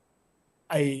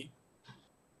 I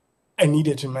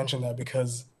needed to mention that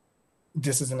because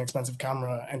this is an expensive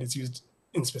camera and it's used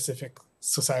in specific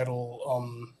societal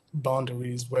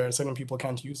boundaries where certain people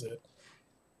can't use it.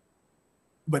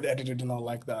 But the editor did not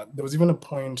like that. There was even a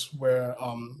point where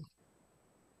I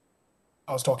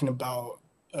was talking about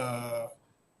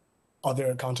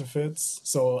other counterfeits.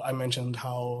 So I mentioned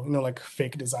how, like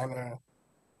fake designer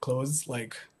clothes,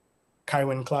 like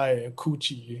Calvin Klein,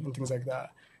 Gucci, and things like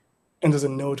that. And there's a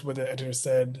note where the editor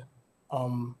said,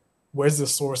 "Where's the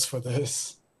source for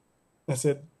this?" And I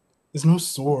said, "There's no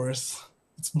source.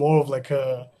 It's more of like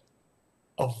a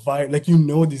vibe. Like,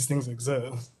 these things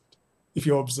exist." if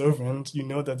you're observant, you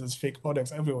know that there's fake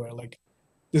products everywhere. Like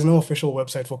there's no official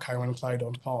website for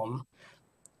KaiwanCly.com.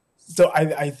 So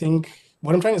I think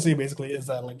what I'm trying to say basically is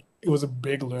that like it was a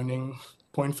big learning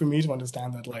point for me to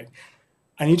understand that like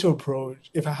I need to approach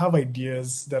if I have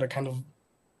ideas that are kind of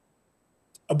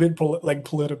a bit like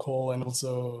political and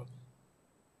also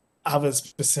have a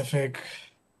specific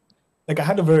like I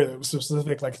had a very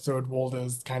specific like third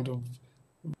worlders kind of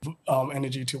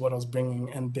energy to what I was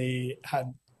bringing, and they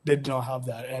did not have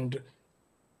that. And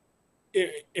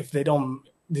if they don't,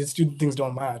 these two things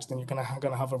don't match, then you're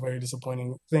gonna have a very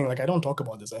disappointing thing. Like I don't talk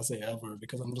about this essay ever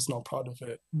because I'm just not proud of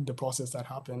it, the process that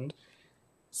happened.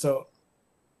 So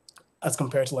as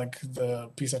compared to like the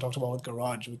piece I talked about with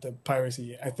Garage with the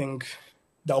piracy, I think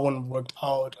that one worked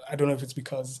out. I don't know if it's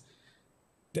because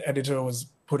the editor was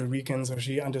Puerto Rican, so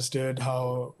she understood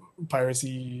how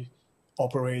piracy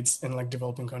operates in like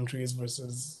developing countries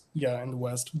versus yeah in the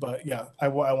West. But yeah, I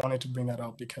wanted to bring that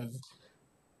up because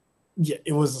yeah,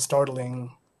 it was a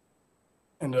startling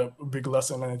and a big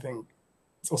lesson, and I think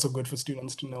it's also good for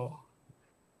students to know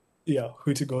yeah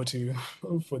who to go to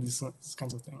for these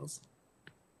kinds of things.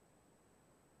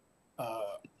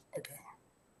 Okay.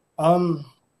 Um,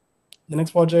 the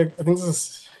next project, I think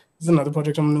this is another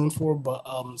project I'm known for, but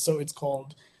so it's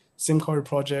called SIM card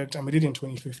project. I made it in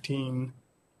 2015.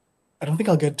 I don't think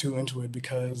I'll get too into it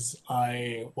because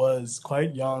I was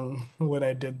quite young when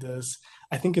I did this.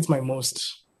 I think it's my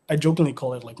most, I jokingly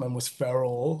call it like my most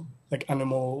feral, like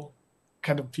animal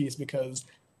kind of piece because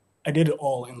I did it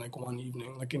all in like one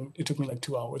evening. It took me like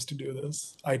 2 hours to do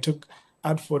this. I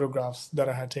had photographs that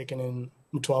I had taken in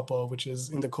Mtwapa, which is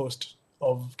in the coast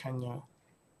of Kenya,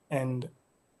 and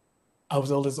I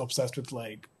was always obsessed with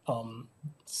like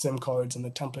SIM cards and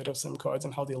the template of SIM cards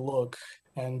and how they look.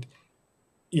 And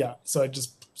yeah, so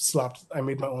I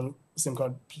made my own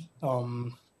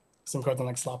um, SIM cards and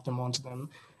like slapped them onto them.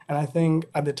 And I think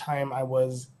at the time I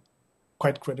was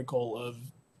quite critical of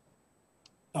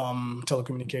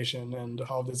telecommunication and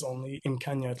how there's only, in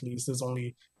Kenya at least, there's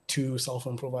only two cell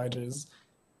phone providers.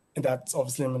 And that's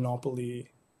obviously a monopoly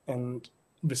and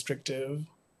restrictive.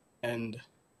 And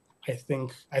I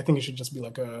think it should just be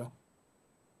like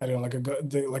I don't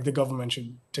know, like the government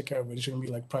should take care of it. It shouldn't be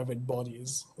like private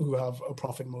bodies who have a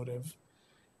profit motive.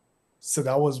 So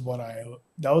that was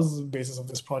the basis of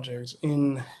this project.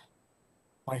 In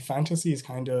my fantasy is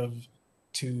kind of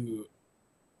to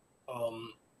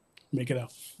um, make it a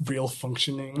real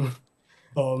functioning,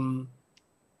 um,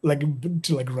 like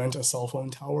to like rent a cell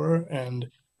phone tower, and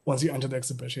once you enter the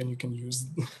exhibition, you can use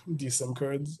these SIM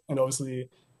cards. And obviously,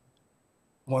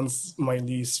 once my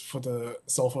lease for the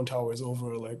cell phone tower is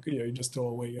over, like yeah, you just throw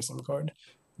away your SIM card.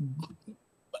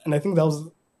 And I think that was,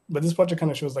 but this project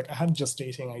kind of shows like I had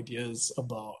gestating ideas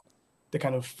about the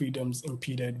kind of freedoms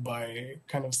impeded by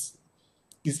kind of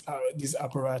these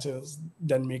apparatus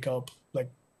that make up like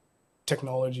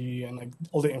technology and like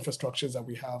all the infrastructures that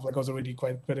we have. Like I was already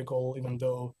quite critical, even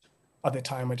though at the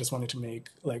time I just wanted to make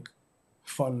like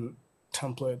fun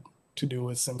template to do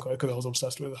with SIM card because I was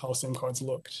obsessed with how SIM cards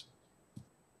looked.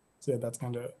 So yeah, that's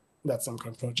kind of that SIM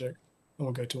card project. I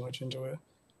won't get too much into it.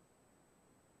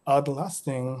 The last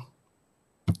thing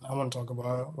I want to talk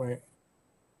about. Wait,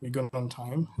 we good on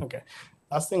time? Okay.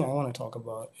 Last thing I want to talk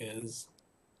about is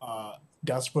uh,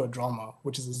 Diaspora Drama,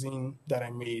 which is a zine that I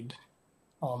made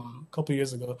a couple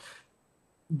years ago.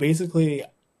 Basically,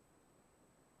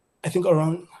 I think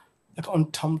around like on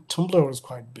Tumblr was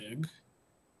quite big.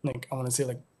 Like I want to say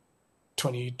like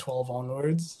 2012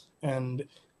 onwards, and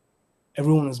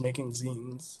everyone was making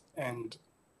zines, and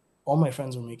all my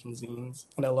friends were making zines,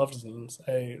 and I loved zines.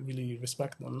 I really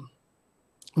respect them.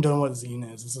 I don't know what a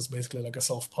zine is. This is basically like a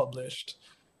self-published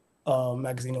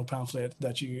magazine or pamphlet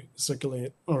that you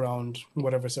circulate around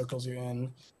whatever circles you're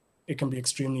in. It can be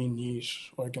extremely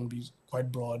niche or it can be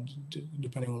quite broad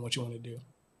depending on what you want to do.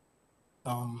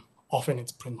 Often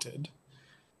it's printed,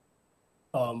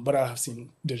 but I have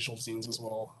seen digital zines as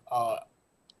well.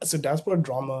 So Diaspora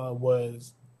Drama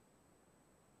was,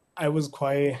 I was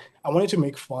quite, I wanted to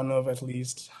make fun of at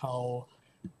least how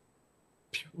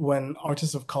when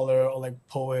artists of color or like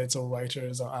poets or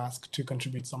writers are asked to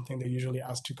contribute something, they're usually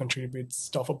asked to contribute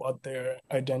stuff about their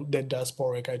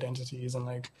diasporic identities and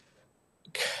like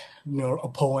a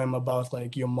poem about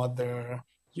like your mother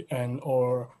and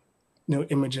or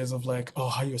images of like oh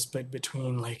how you're split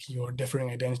between like your differing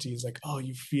identities like oh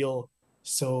you feel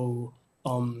so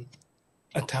um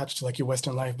attached to like your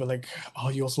Western life but like oh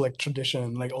you also like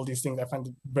tradition like all these things I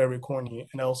find very corny.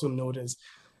 And I also noticed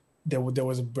there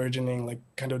was a burgeoning like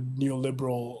kind of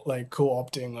neoliberal like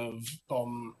co-opting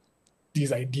of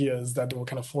these ideas that they were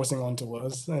kind of forcing onto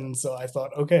us. And so I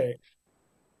thought okay,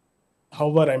 how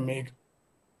about I make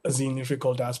a zine literally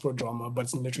called Diaspora Drama, but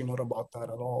it's literally not about that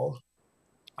at all.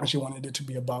 I actually wanted it to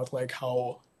be about like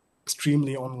how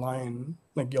extremely online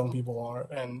like young people are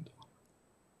and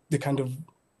the kind of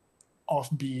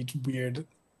offbeat, weird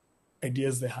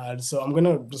ideas they had. So I'm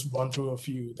gonna just run through a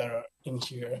few that are in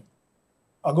here.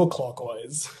 I'll go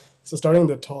clockwise. So starting at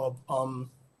the top,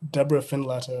 Deborah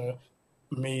Finlatter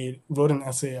wrote an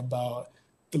essay about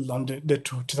the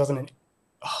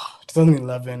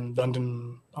 2011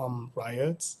 London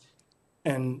riots,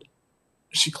 and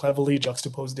she cleverly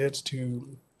juxtaposed it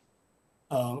to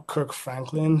Kirk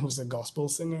Franklin, who's a gospel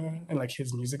singer, and like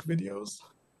his music videos,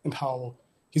 and how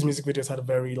his music videos had a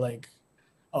very like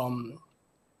um,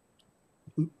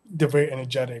 they're very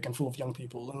energetic and full of young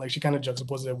people, and like she kind of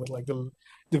juxtaposed it with like the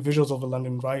visuals of the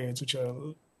London riots, which are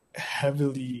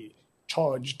heavily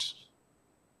charged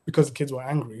because the kids were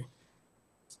angry.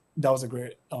 That was a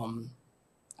great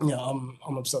yeah,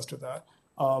 I'm obsessed with that.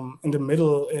 In the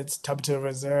middle, it's Tabitha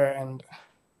Rezer, and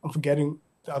I'm forgetting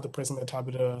the other person that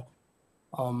Tabitha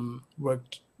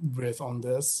worked with on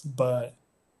this, but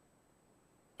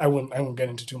I won't get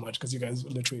into too much because you guys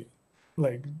literally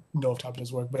like know of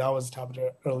Tabitha's work. But I was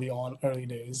Tabitha early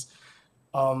days.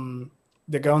 Um,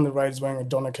 the guy on the right is wearing a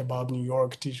Doner Kebab New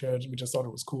York T-shirt. We just thought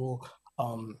it was cool.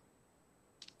 Um,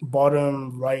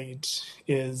 Bottom right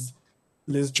is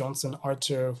Liz Johnson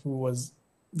Archer, who was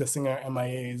the singer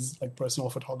MIA's like personal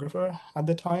photographer at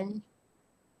the time.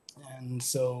 And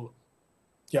so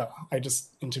yeah, I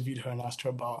just interviewed her and asked her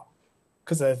about,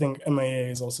 because I think MIA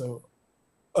is also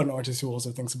an artist who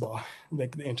also thinks about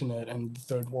like the internet and the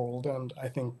third world, and I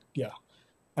think yeah,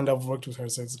 and I've worked with her,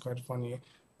 so it's quite funny.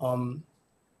 Um,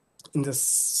 in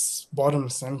this bottom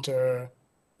center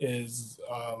is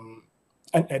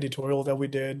an editorial that we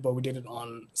did, but we did it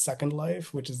on Second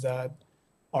Life, which is that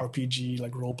RPG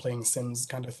like role playing Sims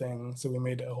kind of thing. So we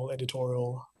made a whole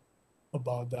editorial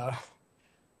about that.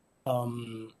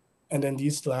 And then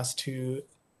these last two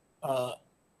uh,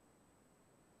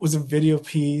 was a video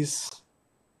piece.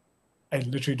 I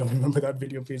literally don't remember that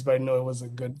video piece, but I know it was a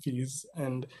good piece.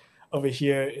 And over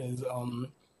here is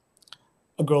a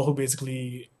girl who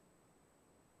basically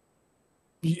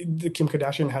the Kim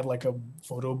Kardashian had like a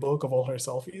photo book of all her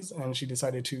selfies, and she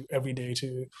decided to every day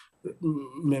to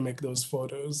mimic those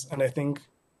photos. And I think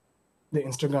the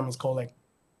Instagram is called like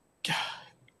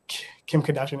Kim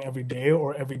Kardashian every day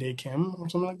or everyday Kim or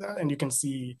something like that. And you can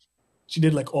see she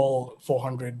did like all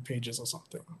 400 pages or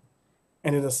something.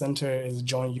 And in the center is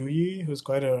John Yuyi, who's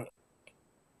quite a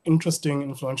interesting,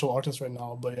 influential artist right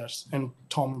now. But yes, and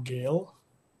Tom Gale,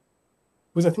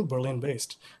 who's I think Berlin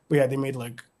based. But yeah, they made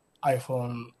like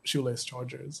iPhone shoelace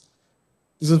chargers.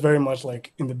 This is very much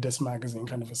like in the Disc magazine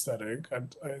kind of aesthetic.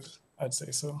 I'd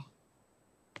say so.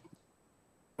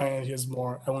 And here's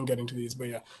more. I won't get into these, but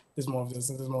yeah, there's more of this.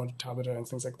 There's more Tabata and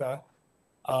things like that.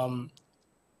 Um,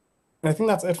 and I think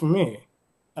that's it for me.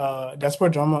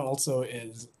 Diaspora Drama also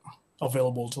is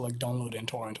available to like download and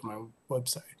torrent on my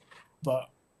website. But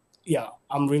yeah,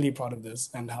 I'm really proud of this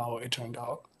and how it turned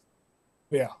out.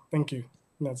 But yeah, thank you.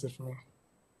 That's it for me.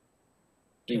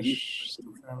 Thank you. Share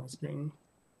my screen.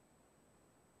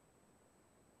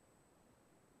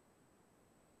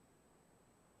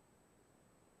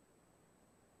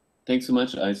 Thanks so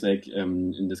much, Isaac.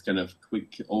 In this kind of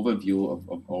quick overview of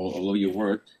all of your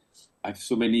work, I have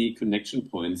so many connection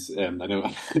points. I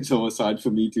don't. It's almost hard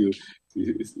for me to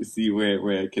see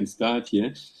where I can start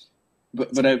here.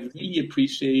 But I really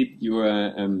appreciate your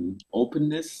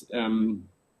openness in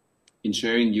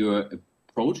sharing your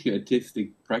approach, your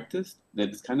artistic practice that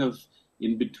is kind of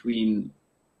in between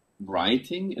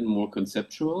writing and more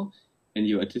conceptual, and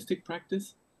your artistic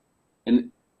practice.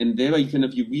 And and thereby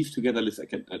you weave together this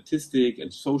like artistic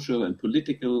and social and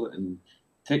political and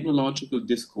technological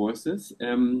discourses.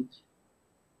 And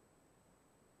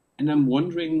I'm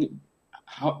wondering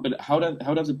how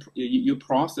does your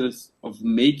process of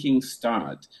making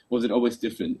start? Was it always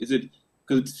different? Is it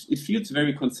because it feels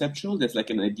very conceptual? There's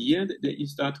like an idea that you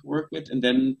start to work with, and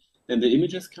then the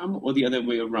images come, or the other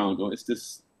way around, or is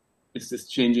this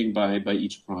changing by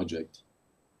each project?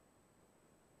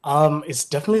 It's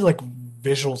definitely like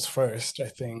visuals first, I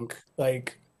think.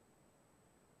 Like,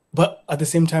 but at the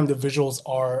same time, the visuals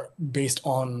are based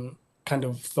on kind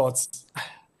of thoughts.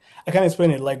 I can't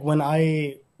explain it. Like when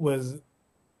I was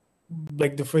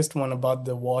like the first one about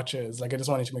the watches, like I just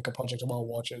wanted to make a project about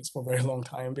watches for a very long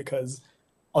time because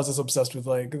I was just obsessed with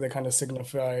like the kind of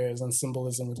signifiers and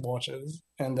symbolism with watches.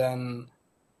 And then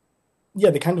yeah,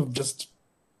 they kind of just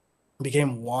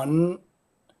became one.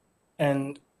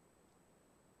 And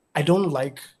I don't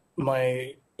like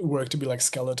my work to be like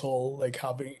skeletal, like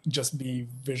having just be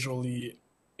visually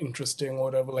interesting or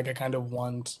whatever. Like I kind of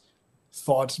want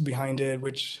thought behind it,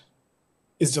 which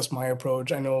is just my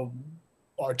approach. I know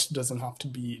art doesn't have to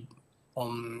be,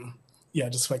 yeah,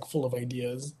 just like full of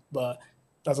ideas, but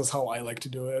that's just how I like to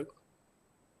do it.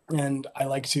 And I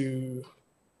like to,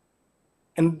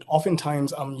 and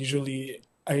oftentimes it's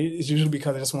usually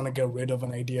because I just want to get rid of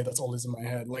an idea that's always in my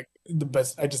head. Like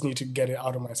I just need to get it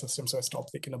out of my system so I stop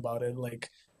thinking about it. Like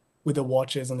with the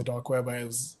watches and the dark web, I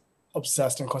was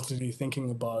obsessed and constantly thinking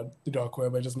about the dark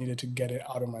web. I just needed to get it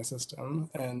out of my system.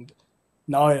 And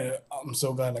now I'm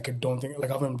so glad, like I don't think, like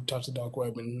I haven't touched the dark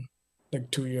web in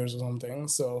like 2 years or something.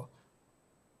 So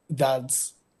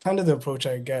that's kind of the approach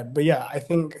I get. But yeah, I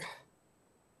think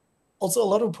also a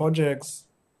lot of projects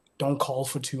don't call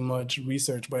for too much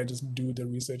research, but I just do the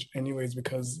research anyways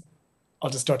because I'll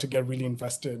just start to get really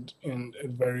invested and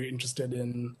very interested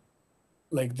in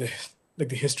like the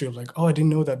history of like, oh, I didn't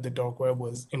know that the dark web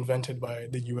was invented by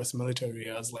the US military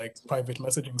as like private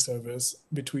messaging service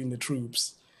between the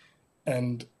troops.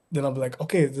 And then I'll be like,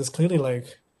 okay, there's clearly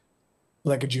like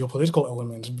a geopolitical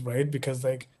element, right? Because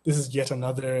like this is yet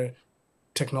another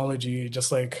technology,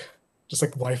 just like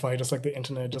Wi-Fi, just like the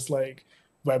internet, just like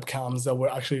webcams that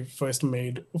were actually first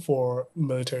made for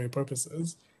military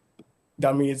purposes.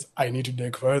 That means I need to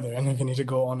dig further and I need to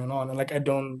go on and on. And like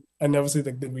I never see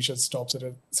like the research stops at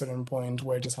a certain point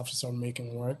where I just have to start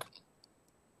making work.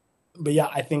 But yeah,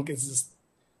 I think it's just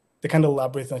the kind of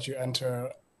labyrinth that you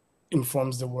enter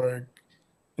informs the work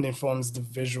and informs the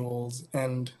visuals.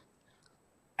 And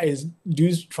I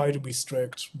do try to be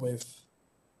strict with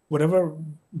whatever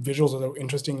visuals that are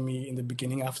interesting to me in the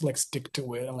beginning. I have to like stick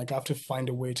to it and like I have to find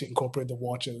a way to incorporate the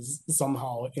watches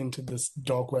somehow into this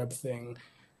dark web thing.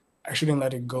 I shouldn't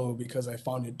let it go because I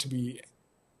found it to be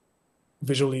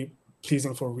visually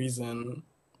pleasing for a reason.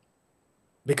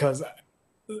 Because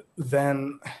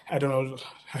then I don't know,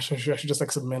 I should just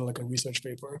like submit like a research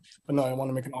paper. But no, I want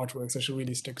to make an artwork, so I should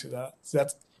really stick to that. So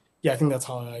that's yeah, I think that's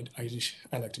how I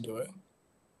like to do it.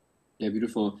 Yeah,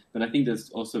 beautiful. But I think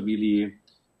that's also really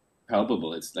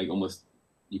palpable. It's like almost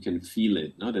you can feel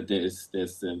it, no? That there's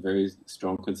a very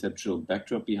strong conceptual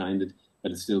backdrop behind it,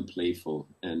 but it's still playful.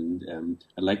 And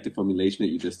I like the formulation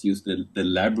that you just used. The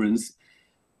labyrinth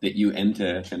that you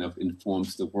enter kind of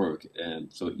informs the work.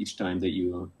 And so each time that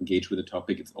you engage with a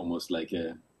topic, it's almost like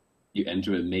you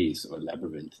enter a maze or a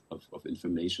labyrinth of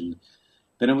information.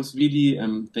 Then I was really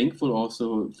thankful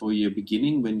also for your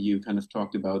beginning when you kind of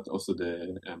talked about also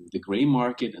the gray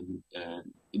market and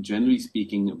generally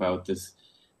speaking about this,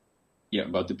 yeah,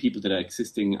 about the people that are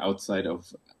existing outside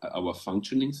of our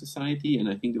functioning society. And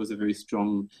I think there was a very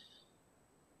strong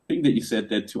thing that you said,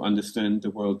 that to understand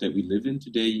the world that we live in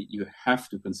today, you have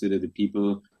to consider the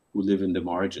people who live in the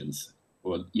margins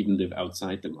or even live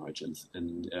outside the margins.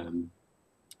 And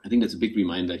I think that's a big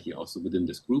reminder here also within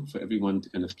this group for everyone to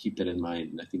kind of keep that in mind.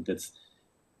 And I think that's,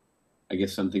 I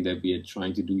guess, something that we are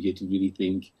trying to do here, to really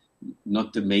think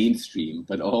not the mainstream,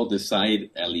 but all the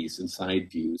side alleys and side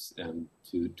views,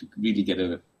 to really get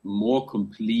a more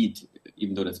complete,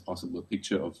 even though that's possible,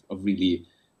 picture of really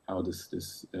how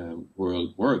this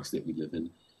world works that we live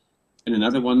in. And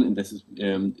another one, and this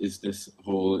is this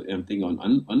whole thing on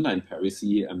online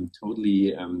piracy,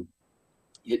 totally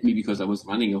hit me because I was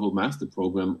running a whole master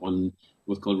program on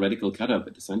what's called Radical Cut-Up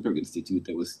at the Sandberg Institute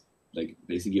that was like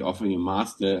basically offering a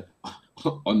master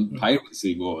on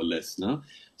piracy, more or less. No?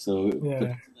 So Yeah.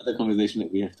 that's another conversation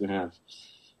that we have to have.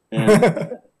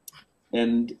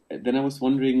 And then I was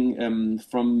wondering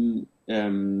from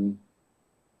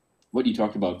what you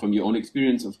talked about, from your own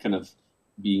experience of kind of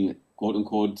being quote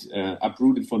unquote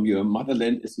uprooted from your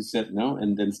motherland, as you said now,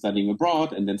 and then studying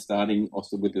abroad, and then starting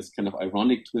also with this kind of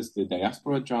ironic twist, the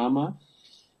diaspora drama,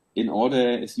 in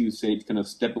order, as you say, to kind of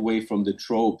step away from the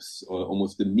tropes or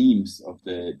almost the memes of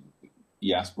the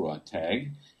diaspora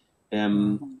tag.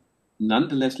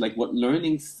 Nonetheless, like what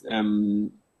learnings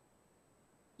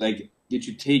like did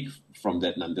you take from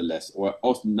that nonetheless, or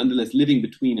also nonetheless living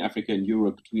between Africa and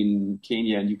Europe, between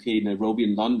Kenya and UK, Nairobi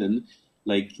and London,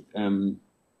 like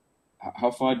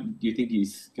how far do you think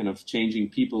these kind of changing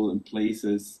peoples and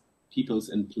places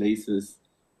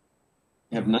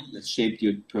have nonetheless shaped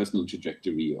your personal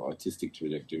trajectory or artistic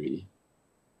trajectory?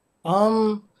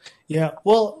 Yeah,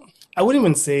 well, I wouldn't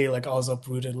even say like I was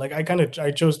uprooted. Like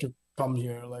I chose to come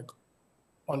here like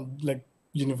on like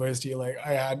university. Like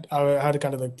I had a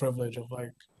kind of like privilege of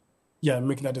like yeah,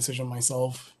 making that decision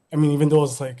myself. I mean, even though I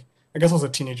was like I guess I was a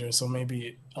teenager, so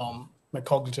maybe my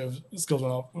cognitive skills were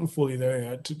not fully there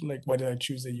yet to like why did I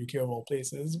choose the UK of all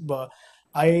places? But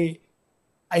I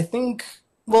I think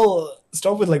well,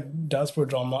 start with like Diaspora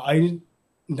Drama. I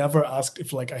never asked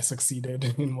if like I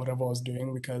succeeded in whatever I was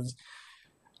doing because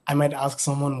I might ask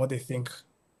someone what they think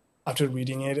after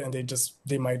reading it, and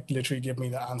they might literally give me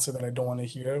the answer that I don't want to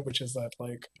hear, which is that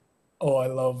like, oh, I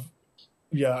love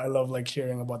like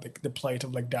hearing about the plight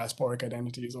of like diasporic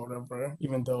identities or whatever,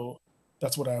 even though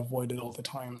that's what I avoided all the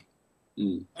time.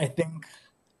 Mm. I think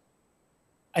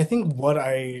I think what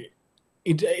I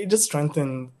it just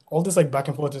strengthened all this like back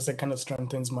and forth just like kind of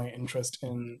strengthens my interest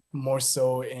in more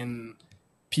so in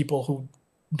people who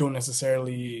don't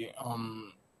necessarily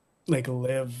like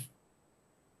live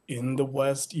in the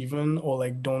West even, or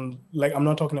like don't like, I'm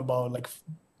not talking about like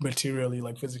materially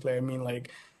like physically, I mean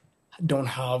like don't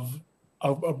have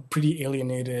are pretty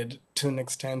alienated to an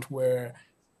extent where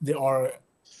they are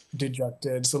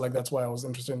dejected. So like that's why I was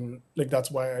interested in like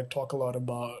that's why I talk a lot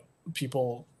about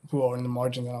people who are in the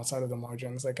margins and outside of the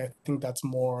margins. Like I think that's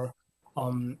more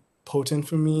um potent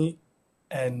for me.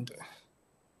 And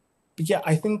but yeah,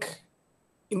 I think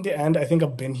in the end, I think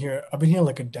I've been here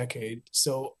like a decade.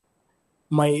 So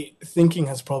my thinking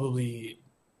has probably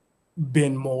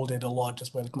been molded a lot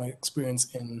just by like my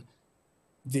experience in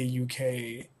the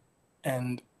UK.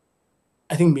 And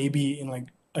I think maybe in like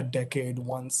a decade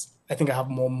once, I think I have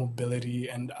more mobility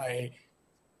and I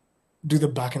do the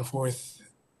back and forth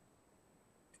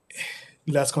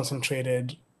less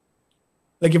concentrated.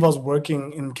 Like if I was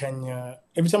working in Kenya,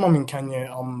 every time I'm in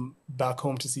Kenya, I'm back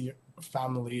home to see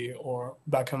family or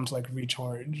back home to like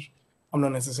recharge. I'm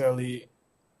not necessarily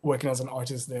working as an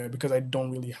artist there because I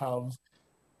don't really have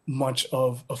much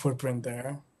of a footprint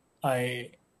there.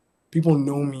 I People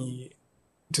know me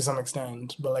to some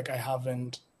extent, but like I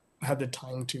haven't had the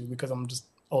time to because I'm just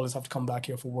always have to come back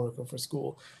here for work or for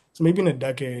school. So maybe in a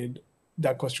decade,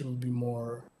 that question would be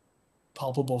more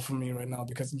palpable for me right now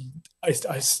because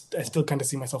I still kind of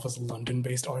see myself as a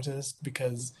London-based artist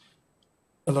because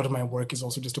a lot of my work is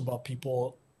also just about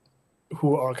people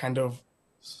who are kind of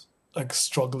like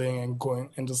struggling and going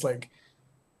and just like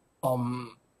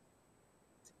um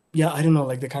yeah, I don't know,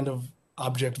 like the kind of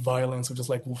abject violence of just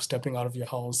like stepping out of your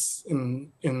house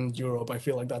in Europe. I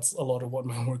feel like that's a lot of what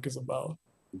my work is about.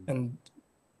 And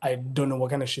I don't know what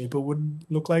kind of shape it would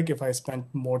look like if I spent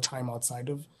more time outside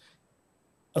of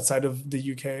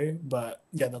the UK. But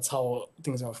yeah, that's how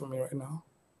things are for me right now.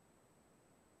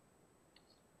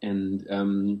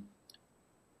 And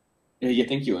yeah,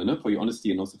 thank you, Anna, for your honesty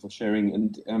and also for sharing.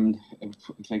 And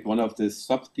like one of the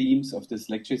sub themes of this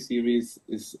lecture series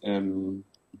is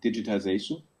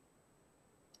digitization,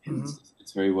 and Hmm.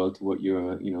 it's very well to what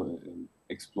you're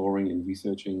exploring and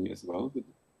researching as well with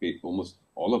almost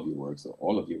all of your works or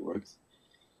all of your works,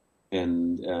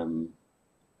 and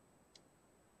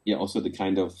yeah, also the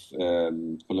kind of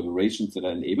collaborations that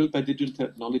are enabled by digital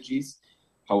technologies.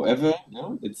 However,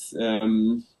 no, it's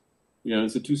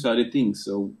a two-sided thing.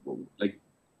 So, like,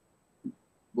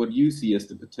 what you see as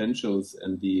the potentials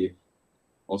and the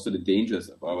also the dangers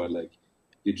of our like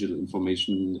digital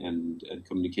information and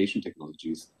communication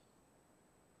technologies.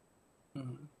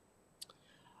 Hmm.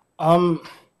 Um,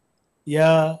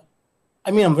 yeah,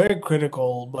 I mean, I'm very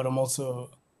critical, but I'm also,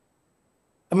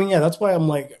 I mean, yeah, that's why I'm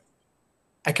like,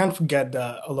 I can't forget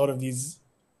that a lot of these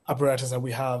apparatus that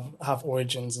we have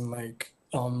origins in like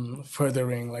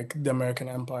furthering like the American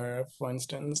Empire, for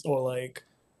instance, or like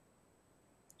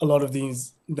a lot of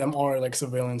these them are like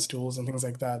surveillance tools and things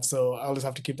like that. So I'll just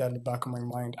have to keep that in the back of my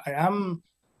mind.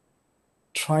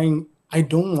 I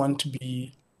don't want to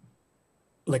be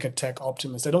like a tech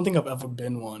optimist. I don't think I've ever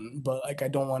been one, but like I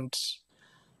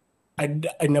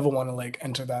never want to like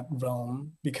enter that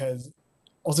realm because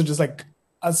also just like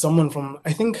as someone from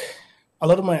I think a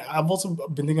lot of my I've also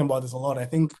been thinking about this a lot. I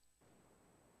think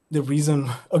the reason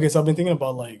okay, so I've been thinking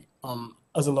about like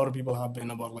as a lot of people have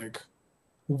been about like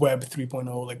web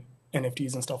 3.0 like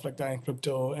NFTs and stuff like that in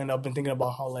crypto, and I've been thinking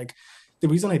about how like the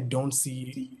reason I don't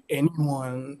see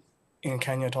anyone in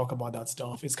Kenya talk about that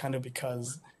stuff is kind of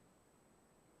because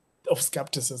of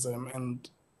skepticism and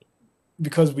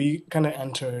because we kind of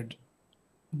entered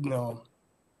you know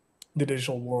the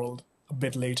digital world a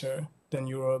bit later than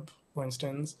Europe, for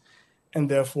instance, and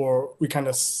therefore we kind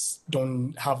of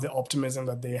don't have the optimism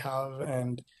that they have,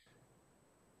 and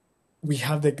we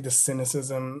have like the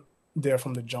cynicism there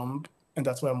from the jump, and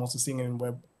that's why I'm also seeing it in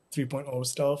Web 3.0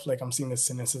 stuff. Like I'm seeing the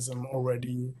cynicism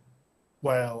already,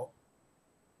 while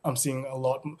I'm seeing a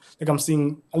lot. Like I'm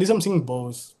seeing at least I'm seeing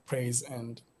both praise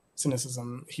and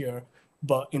cynicism here,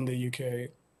 but in the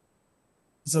UK.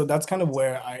 So that's kind of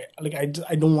where I like I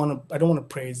don't want to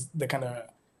praise the kind of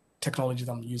technology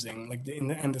that I'm using. Like in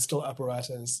the end, there's still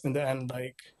apparatus. In the end,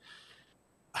 like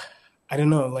I don't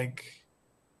know, like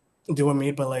they were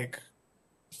made by like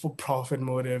for profit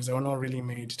motives. They were not really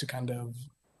made to kind of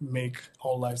make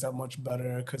our lives that much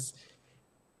better. Because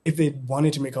if they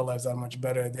wanted to make our lives that much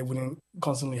better, they wouldn't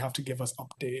constantly have to give us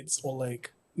updates or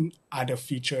like add a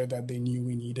feature that they knew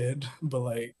we needed, but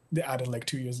like they added like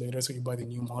 2 years later, so you buy the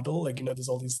new model. Like, there's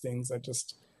all these things that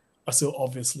just are so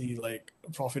obviously like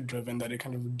profit driven that it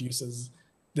kind of reduces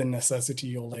the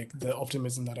necessity or like the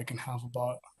optimism that I can have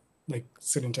about like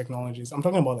certain technologies. I'm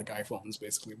talking about like iPhones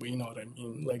basically, but you know what I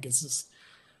mean. Like, it's just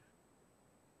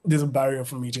there's a barrier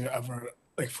for me to ever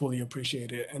like fully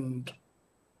appreciate it, and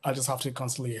I just have to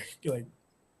constantly like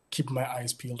keep my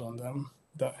eyes peeled on them.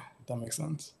 That makes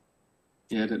sense.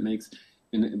 Yeah, that makes.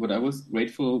 And what I was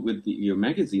grateful with your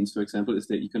magazines, for example, is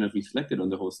that you kind of reflected on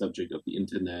the whole subject of the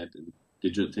internet and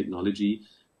digital technology,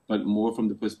 but more from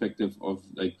the perspective of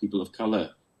like people of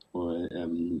color, or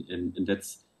and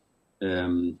that's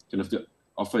kind of to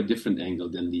offer a different angle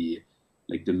than the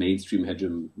mainstream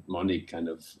hegemonic kind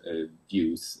of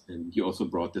views. And you also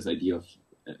brought this idea of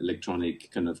electronic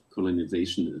kind of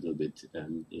colonization a little bit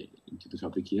into the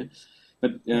topic here.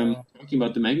 But Yeah. talking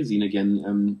about the magazine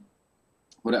again,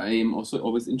 what I am also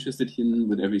always interested in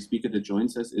with every speaker that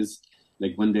joins us is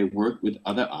like when they work with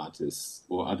other artists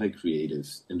or other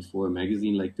creatives. And for a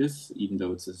magazine like this, even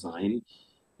though it's a sign,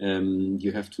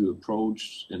 you have to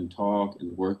approach and talk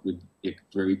and work with like,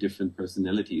 very different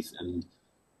personalities. And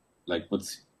like,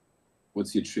 what's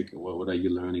your trick, or what are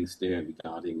your learnings there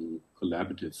regarding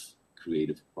collaborative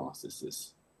creative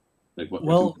processes? Like, what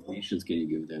Well, recommendations can you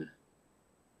give there?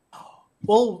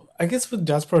 I guess with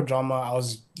Diaspora Drama, I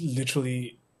was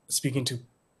literally speaking to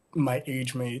my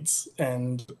age mates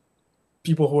and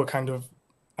people who were kind of,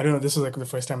 I don't know, this was like the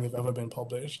first time they've ever been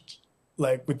published.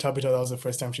 Like with Tabitha, that was the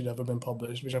first time she'd ever been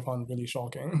published, which I found really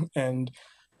shocking. And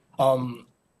um,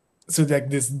 so like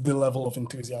this, the level of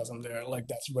enthusiasm there, like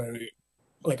that's very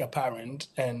like apparent,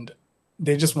 and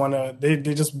they just wanna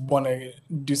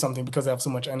do something because they have so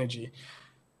much energy.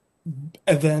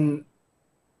 And then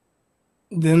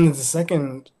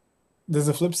there's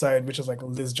a flip side, which is like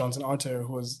Liz Johnson Arthur,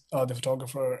 who was the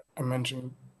photographer I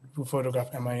mentioned, who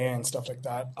photographed MIA and stuff like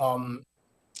that.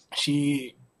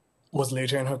 She was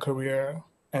later in her career,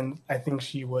 and I think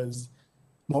she was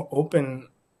more open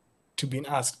to being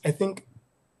asked.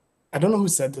 I don't know who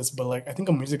said this, but like I think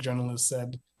a music journalist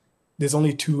said there's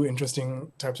only two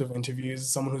interesting types of interviews: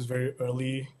 someone who's very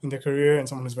early in their career and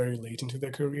someone who's very late into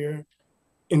their career.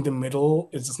 In the middle,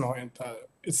 it's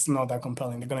not that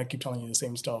compelling. They're gonna keep telling you the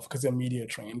same stuff because they're media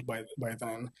trained by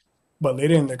then. But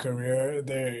later in their career,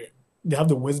 they have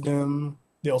the wisdom.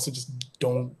 They also just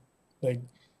don't like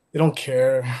they don't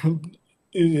care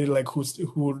like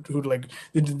who like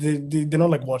they're not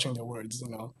like watching their words, you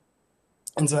know.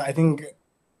 And so I think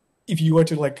if you were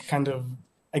to like kind of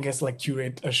I guess like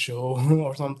curate a show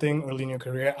or something early in your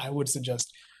career, I would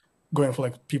suggest going for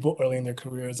like people early in their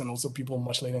careers and also people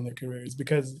much later in their careers,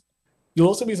 because you'll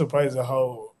also be surprised at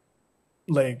how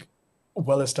like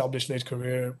well established late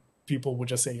career people would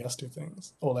just say yes to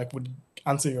things or like would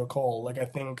answer your call. Like I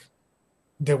think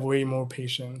they're way more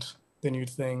patient than you'd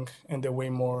think, and they're way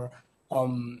more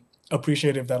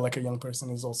appreciative that like a young person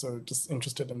is also just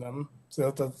interested in them.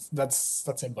 So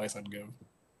that's advice I'd give.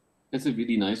 That's a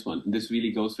really nice one. And this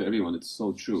really goes for everyone. It's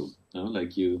so true. You know?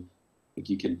 Like you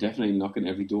can definitely knock on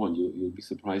every door, and you'll be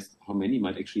surprised how many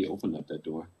might actually open up that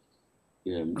door,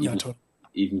 Yeah, even totally.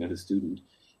 even as a student.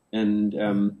 And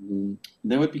then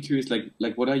I would be curious,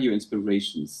 like what are your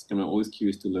inspirations? I'm always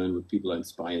curious to learn what people are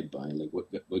inspired by. Like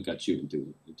what got you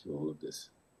into all of this?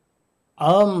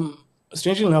 Um,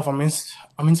 Strangely enough, I'm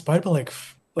inspired by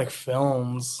like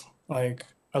films. Like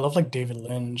I love like David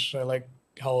Lynch. I like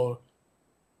how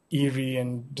eerie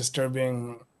and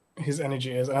disturbing his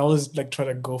energy is. I always like try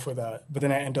to go for that, but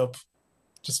then I end up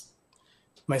just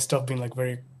my stuff being like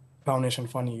very clownish and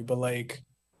funny. But like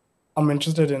I'm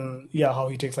interested in how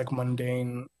he takes like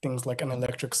mundane things like an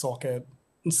electric socket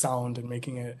sound and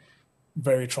making it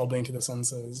very troubling to the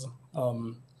senses.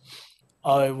 Um,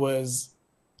 I was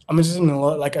I'm interested in a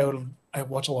lot. I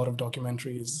watch a lot of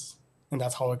documentaries, and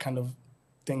that's how I kind of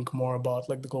think more about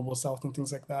like the global south and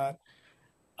things like that.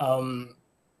 Um,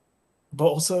 but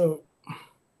also,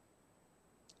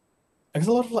 I read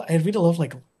a lot of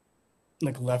like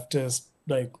leftist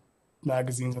like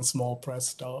magazines and small press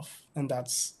stuff, and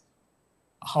that's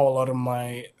how a lot of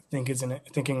my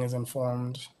thinking is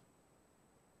informed,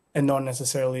 and not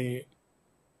necessarily.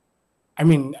 I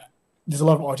mean, there's a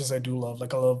lot of artists I do love.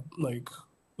 Like I love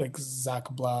like Zach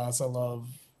Blass. I love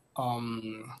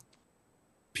um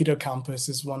Peter Campus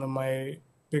is one of my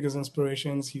biggest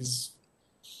inspirations. He's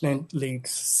late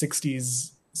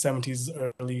 60s, 70s,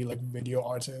 early like video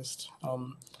artist.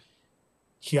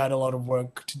 He had a lot of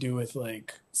work to do with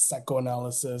like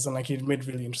psychoanalysis, and like he made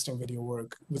really interesting video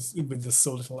work with the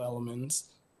so little elements.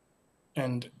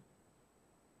 And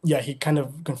yeah, he kind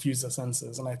of confused the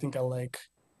senses. And I think I like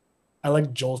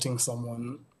jolting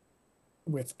someone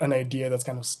with an idea that's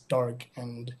kind of stark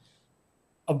and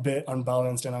a bit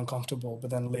unbalanced and uncomfortable,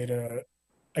 but then later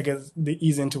I guess they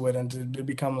ease into it and they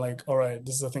become like, all right,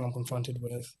 this is the thing I'm confronted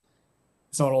with.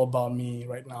 It's not all about me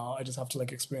right now. I just have to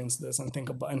like experience this and think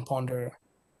about and ponder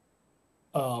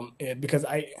it, because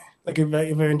I like if I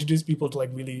introduce people to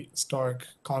like really stark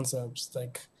concepts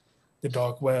like the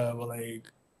dark web or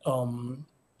like um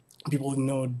people who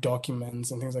know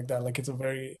documents and things like that, like it's a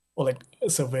very, or like a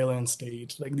surveillance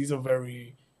state, like these are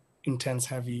very intense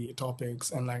heavy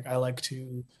topics, and like I like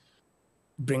to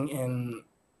bring in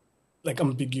like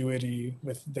ambiguity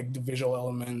with like the visual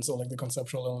elements or like the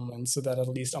conceptual elements, so that at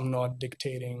least I'm not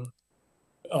dictating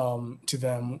to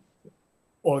them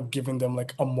or giving them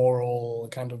like a moral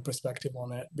kind of perspective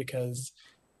on it, because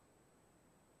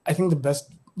I think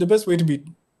the best way to be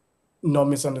not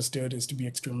misunderstood is to be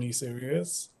extremely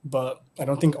serious. But I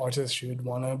don't think artists should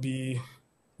want to be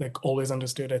like always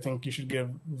understood. I think you should give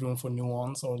room for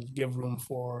nuance, or give room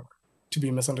for to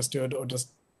be misunderstood, or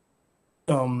just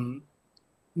um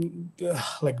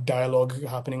like dialogue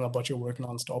happening about your work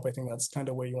nonstop. I think that's kind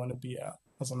of where you want to be at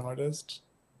as an artist.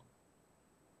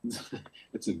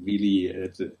 It's a really a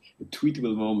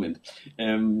tweetable moment.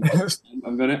 I'm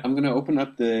gonna open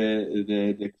up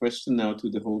the question now to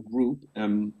the whole group.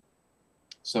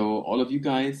 So all of you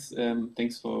guys,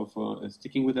 thanks for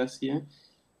sticking with us here.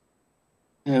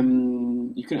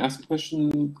 You can ask a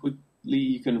question quickly.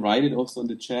 You can write it also in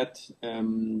the chat,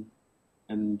 and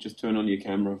just turn on your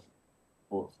camera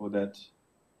for that.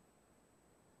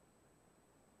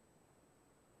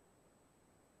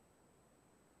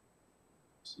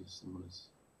 See if someone is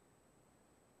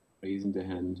raising their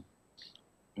hand.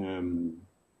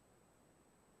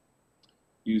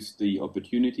 Use the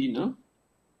opportunity, no?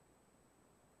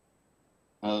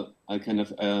 I'll kind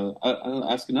of I'll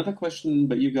ask another question,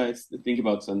 but you guys think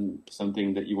about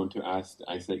something that you want to ask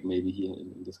Isaac maybe here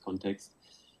in this context.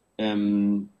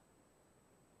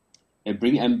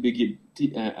 Bring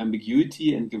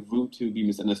ambiguity and give room to be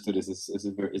misunderstood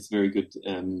is very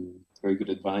good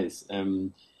advice.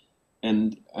 And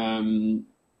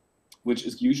which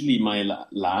is usually my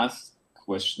last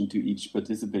question to each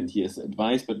participant here as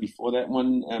advice. But before that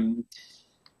one,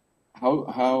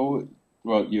 how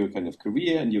throughout your kind of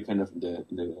career, and you're kind of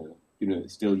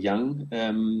still young,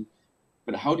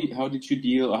 but how did you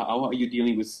deal, or how are you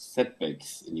dealing with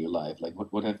setbacks in your life? Like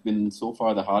what have been so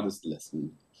far the hardest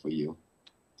lesson for you?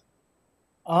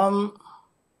 Um,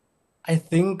 I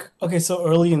think okay, so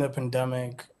early in the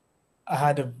pandemic, I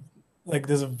had a like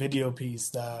there's a video piece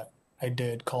that I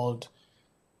did called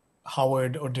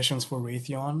Howard Auditions for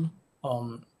Raytheon.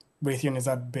 Um, Raytheon is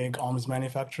that big arms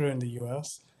manufacturer in the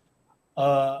US.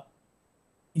 Uh,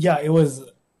 yeah, it was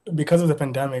because of the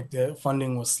pandemic, the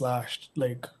funding was slashed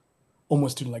like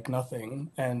almost to like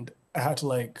nothing, and I had to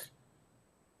like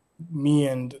me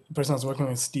and the person I was working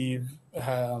with, Steve,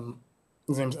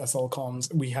 his name's SL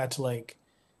Comms. We had to like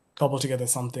cobble together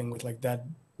something with like that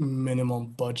minimum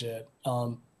budget.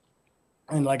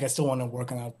 And like I still want to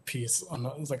work on that piece on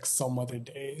like some other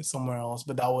day somewhere else.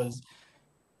 But that was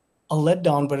a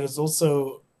letdown. But it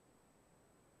also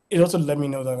let me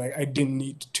know that like I didn't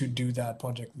need to do that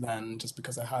project then, just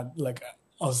because I had like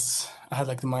the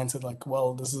mindset like,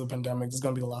 well, this is a pandemic. This is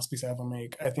gonna be the last piece I ever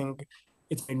make. I think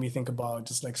it's made me think about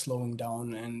just like slowing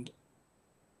down and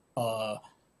uh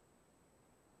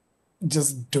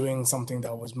just doing something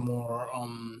that was more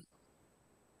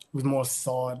with more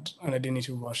thought, and I didn't need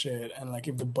to rush it. And like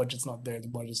if the budget's not there, the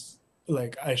budget's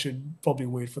like I should probably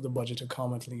wait for the budget to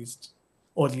come at least,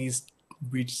 or at least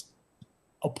reach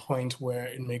a point where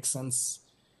it makes sense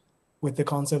with the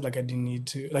concept. Like I didn't need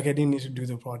to do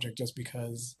the project just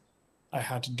because I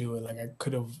had to do it. Like I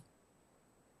could have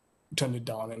turned it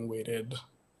down and waited,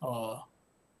 uh,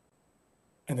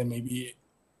 and then maybe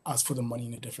ask for the money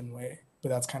in a different way. But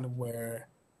that's kind of where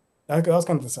that was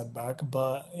kind of the setback.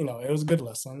 But you know, it was a good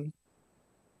lesson.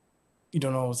 You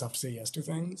don't always have to say yes to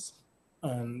things,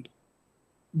 and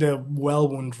the well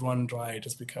won't run dry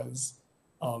just because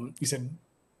you said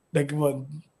like well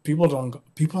people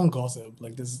don't gossip.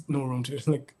 Like there's no room to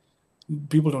like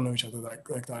people don't know each other like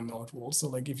that in the art world. So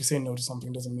like if you say no to something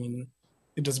it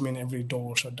doesn't mean every door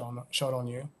will shut on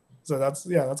you. So that's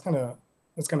kind of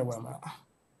where I'm at.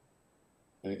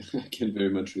 I can very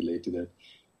much relate to that.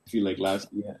 I feel like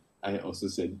last year I also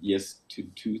said yes to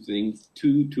two things,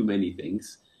 too many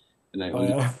things, and Oh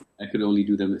yeah. I could only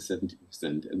do them at 70%,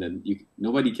 and then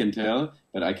nobody can tell,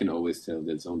 but I can always tell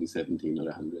that it's only 70, not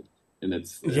 100, and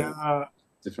that's Yeah.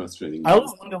 It's a frustrating I one.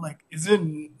 always wonder, like,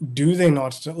 do they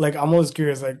not tell? Like, I'm always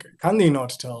curious, like, can they not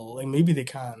tell? Like, maybe they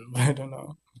can, but I don't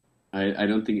know. I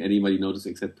don't think anybody noticed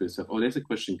except for yourself. Oh, there's a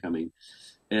question coming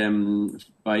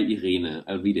by Irene.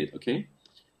 I'll read it, okay?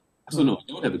 So no, Mhm. I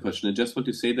don't have a question. I just want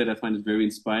to say that I find it very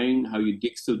inspiring how you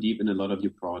dig so deep in a lot of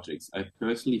your projects. I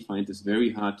personally find this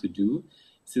very hard to do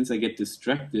since I get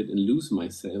distracted and lose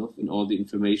myself in all the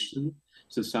information.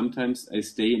 So sometimes I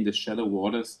stay in the shallow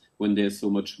waters when there's so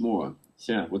much more.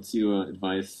 Yeah, what's your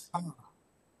advice?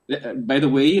 By the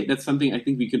way, that's something I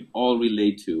think we can all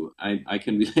relate to. I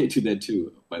can relate to that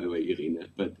too, by the way, Irene.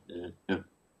 But yeah.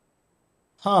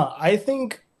 I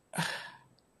think,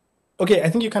 okay, I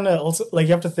think you kind of also, like,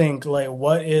 you have to think, like,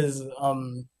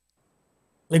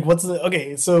 what's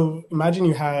okay, so imagine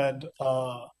you had,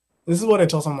 this is what I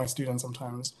tell some of my students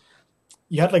sometimes.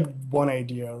 You had like one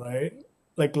idea, right?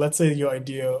 Like let's say your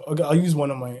idea, okay, I'll use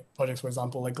one of my projects for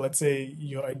example. Like let's say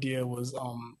your idea was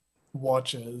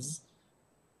watches.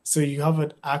 So you have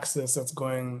an axis that's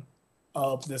going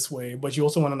up this way, but you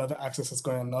also want another axis that's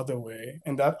going another way.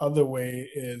 And that other way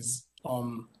is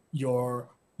your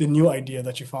the new idea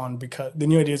that you found because the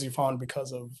new ideas you found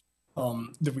because of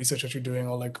the research that you're doing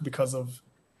or like because of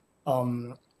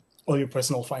um all your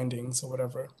personal findings or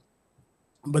whatever.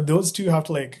 But those two have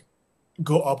to like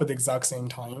go up at the exact same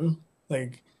time.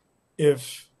 Like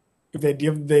if if the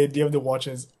idea of the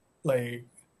watches like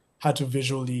had to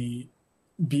visually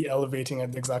be elevating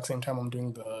at the exact same time I'm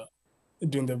doing the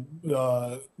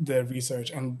research,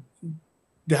 and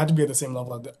they had to be at the same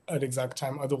level at the exact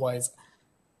time. Otherwise,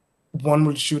 one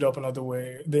would shoot up another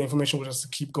way. The information would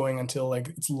just keep going until like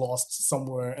it's lost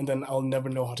somewhere, and then I'll never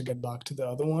know how to get back to the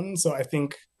other one. So I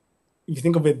think if you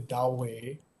think of it that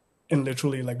way and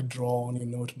literally like draw on your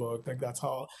notebook, like that's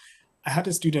how I had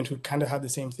a student who kind of had the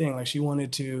same thing. Like she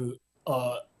wanted to,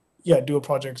 uh, yeah, do a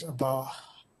project about.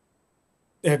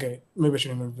 Okay, maybe I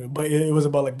shouldn't remember, but it was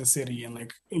about like the city and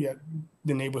like yeah,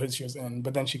 the neighborhood she was in.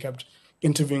 But then she kept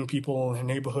interviewing people in her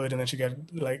neighborhood, and then she got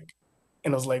like,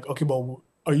 and I was like, okay, well,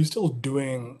 are you still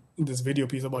doing this video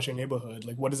piece about your neighborhood?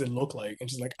 Like, what does it look like?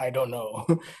 And she's like, I don't know,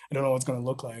 I don't know what's gonna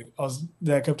look like.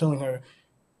 I kept telling her,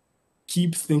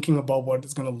 keep thinking about what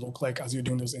it's going to look like as you're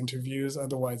doing those interviews.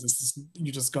 Otherwise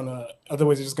you're just going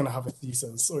to have a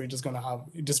thesis, or you're just going to have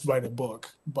you just write a book.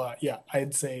 But yeah,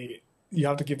 I'd say you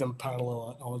have to keep them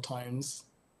parallel at all times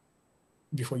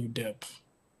before you dip.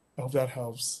 I hope that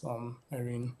helps,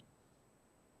 Irene.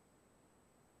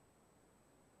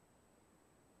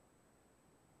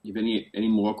 You have any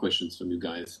more questions from you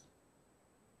guys?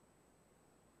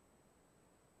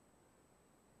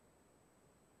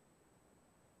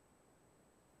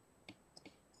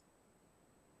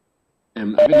 I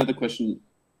have another question.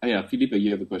 Oh, yeah, Felipe,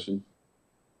 you have a question.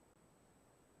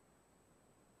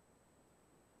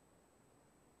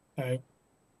 I,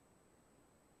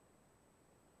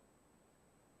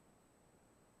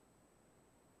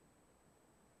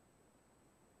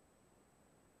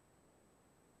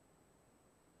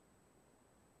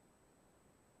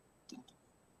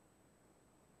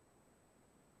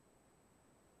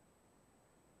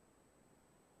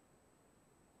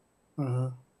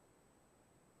 uh-huh,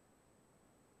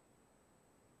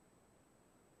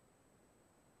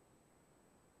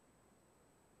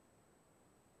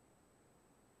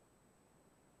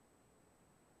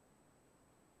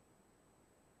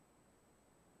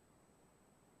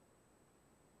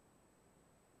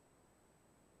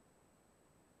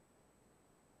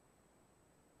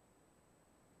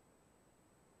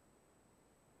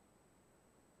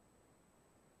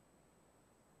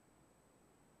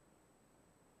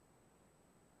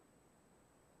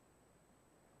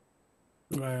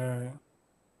 right,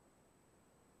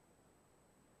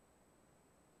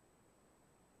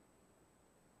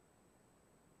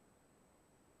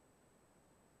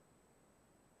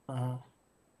 uh-huh,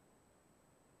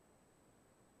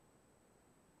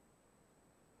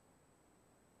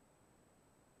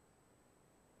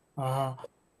 uh-huh.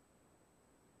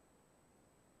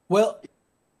 Well,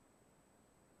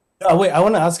 wait, I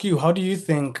want to ask you, how do you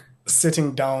think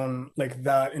sitting down like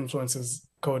that influences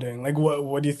coding? Like,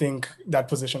 what do you think that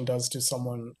position does to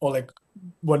someone, or like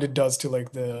what it does to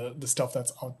like the stuff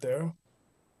that's out there?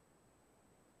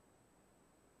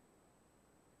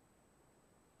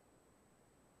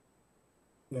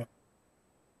 Yeah.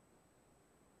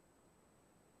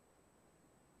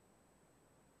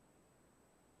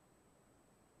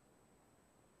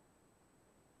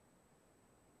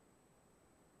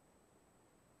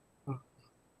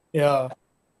 Yeah.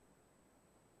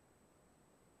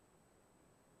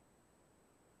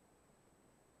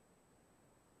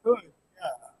 Good. Yeah.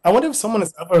 I wonder if someone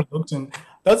has ever looked in.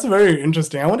 That's very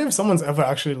interesting. I wonder if someone's ever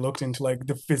actually looked into like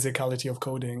the physicality of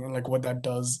coding and like what that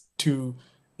does to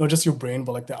not just your brain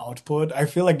but like the output. I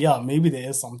feel like yeah, maybe there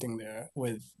is something there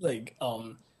with like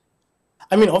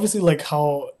I mean obviously like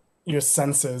how your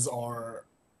senses are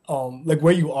like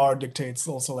where you are dictates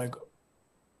also like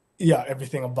yeah,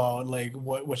 everything about like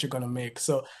what you're gonna make.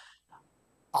 So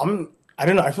I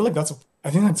don't know, I feel like I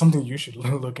think that's something you should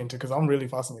look into because I'm really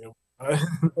fascinated. I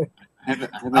have a,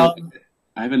 I have a, Um,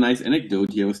 I have a nice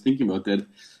anecdote here. I was thinking about that.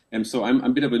 So I'm a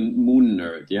bit of a moon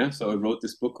nerd, yeah. So I wrote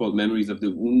this book called Memories of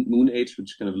the Moon Age,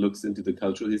 which kind of looks into the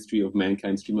cultural history of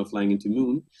mankind's dream of flying to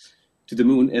the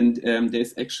moon. And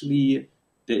there's actually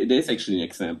an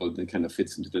example that kind of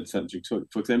fits into that subject. So,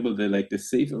 for example, the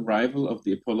safe arrival of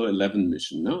the Apollo 11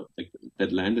 mission, no, like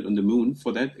that landed on the moon.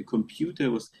 For that, a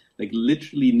computer was like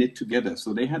literally knit together.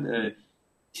 So they had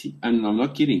and I'm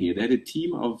not kidding here. They had a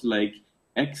team of like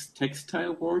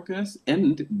ex-textile workers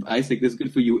and Isaac, this is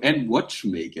good for you, and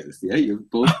watchmakers. Yeah, you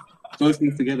both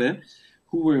things together,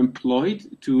 who were employed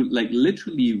to like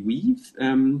literally weave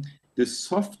the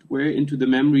software into the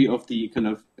memory of the kind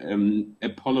of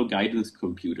Apollo guidance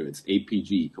computer. It's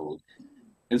APG called.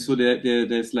 And so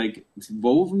there's like it's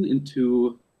woven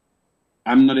into.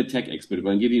 I'm not a tech expert, but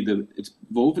I'll give you it's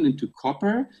woven into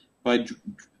copper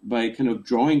by kind of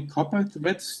drawing copper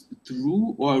threads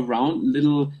through or around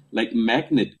little like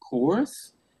magnet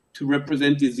cores to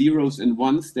represent the zeros and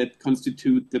ones that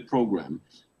constitute the program.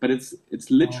 But it's oh,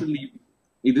 literally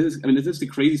this is the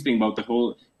craziest thing about the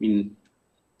whole. I mean, you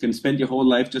can spend your whole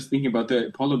life just thinking about the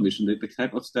Apollo mission, the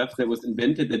type of stuff that was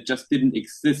invented that just didn't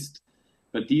exist.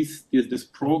 But this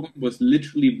program was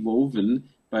literally woven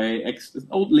by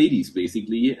old ladies,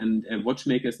 basically, and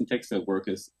watchmakers and textile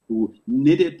workers who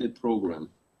knitted the program.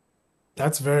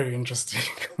 that's very interesting.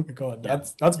 Oh my God, Yeah,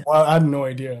 that's wild. I had no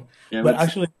idea. yeah, But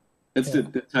actually, that's yeah.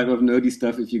 the type of nerdy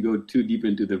stuff if you go too deep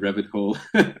into the rabbit hole.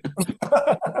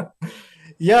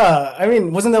 Yeah, I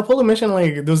mean, wasn't the Apollo mission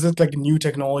like there was just like new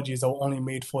technologies that were only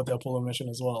made for the Apollo mission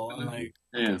as well, and like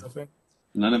all Yeah, kinds of things.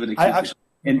 none of it I existed. actually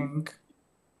And think,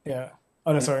 yeah.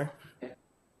 Oh no, sorry.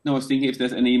 no, I was thinking if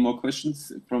there's any more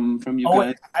questions from you Oh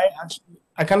wait, guys.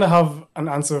 I kind of have an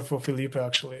answer for Felipe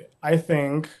actually. I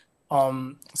think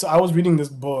so I was reading this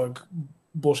book,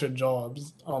 Bullshit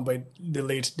Jobs, by the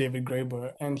late David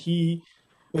Graeber, and he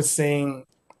was saying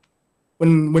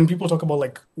when people talk about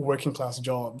like working class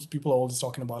jobs, people are always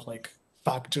talking about like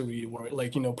factory work,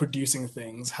 like producing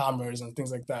things, hammers and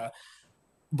things like that.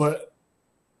 But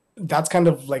that's kind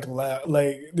of like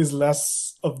like there's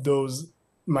less of those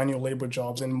manual labor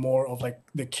jobs and more of like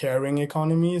the caring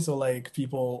economy. So like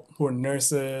people who are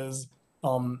nurses,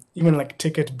 even like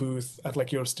ticket booth at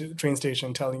like your train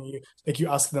station telling you like you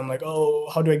ask them like, oh,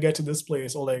 how do I get to this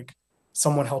place? Or like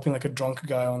someone helping like a drunk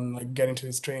guy on like getting to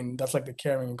his train. That's like the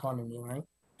caring economy, right?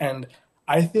 And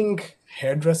I think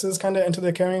hairdressers kind of enter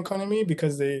the caring economy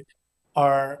because they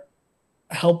are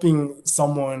helping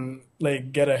someone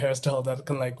like get a hairstyle that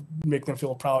can like make them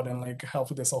feel proud and like help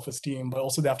with their self-esteem, but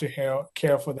also they have to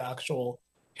care for the actual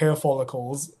hair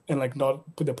follicles and like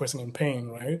not put the person in pain,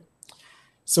 right?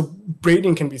 So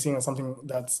braiding can be seen as something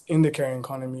that's in the caring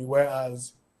economy,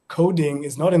 whereas coding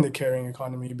is not in the caring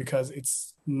economy because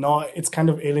it's kind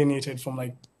of alienated from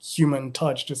like human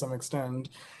touch to some extent.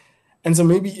 And so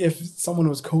maybe if someone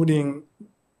was coding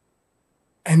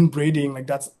and braiding, like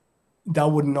that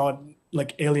would not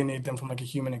like alienate them from like a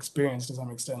human experience to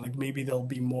some extent. Like maybe they'll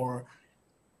be more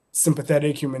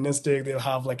sympathetic, humanistic, they'll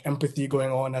have like empathy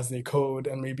going on as they code,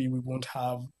 and maybe we won't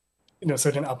have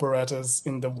certain apparatus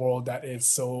in the world that is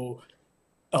so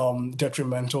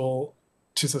detrimental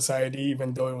to society,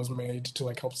 even though it was made to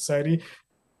like help society.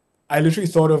 I literally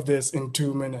thought of this in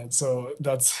 2 minutes, so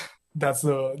that's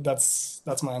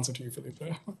my answer to you, Felipe.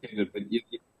 Okay, good, but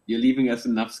you're leaving us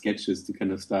enough sketches to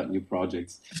kind of start new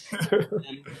projects.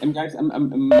 And guys,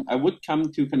 I would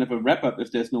come to kind of a wrap up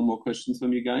if there's no more questions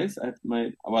from you guys. I have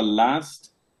our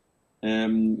last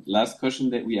question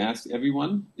that we asked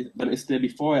everyone. But is there,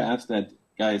 before I ask that,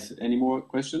 guys, any more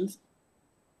questions?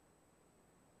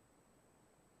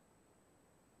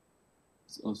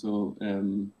 It's also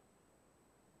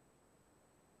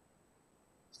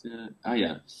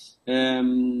yeah.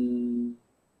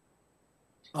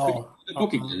 Oh, The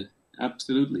booking,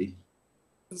 absolutely.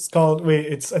 it's called, wait,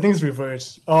 I think it's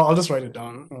reversed. Oh, I'll just write it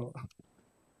down. Oh.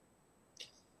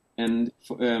 And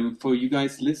for you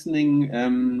guys listening,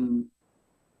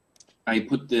 I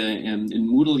put in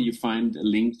Moodle you find a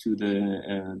link to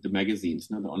the magazines,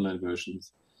 not the online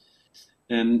versions.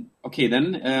 And okay,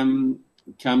 then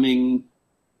coming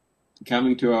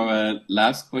to our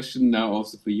last question now,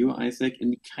 also for you, Isaac,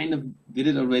 and you kind of did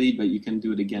it already, but you can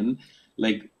do it again.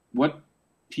 Like, what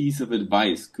piece of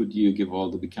advice could you give all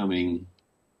the becoming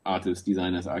artists,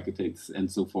 designers, architects,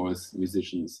 and so forth,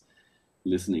 musicians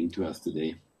listening to us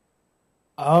today?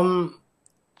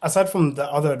 Aside from the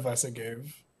other advice I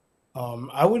gave,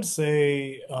 I would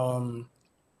say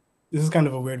this is kind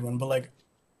of a weird one, but like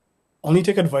only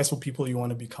take advice from people you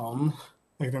want to become.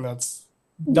 I think that's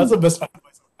the best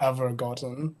advice I've ever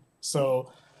gotten.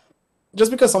 So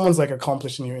just because someone's like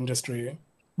accomplished in your industry,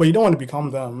 but you don't want to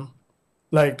become them,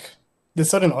 like there's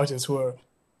certain artists who are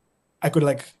I could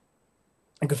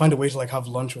find a way to like have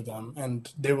lunch with them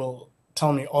and they will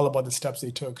tell me all about the steps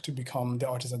they took to become the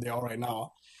artist that they are right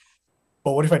now.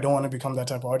 But what if I don't want to become that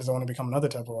type of artist? I want to become another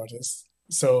type of artist.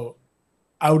 So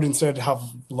I would instead have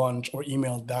lunch or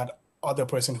email that other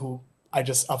person who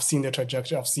I've seen their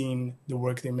trajectory, I've seen the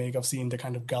work they make, I've seen the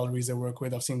kind of galleries they work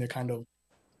with, I've seen the kind of,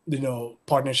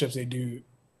 partnerships they do.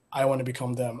 I want to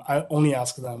become them. I only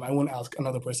ask them. I won't ask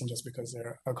another person just because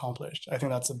they're accomplished. I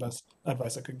think that's the best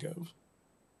advice I could give.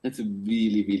 That's a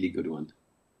really, really good one.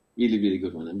 Really, really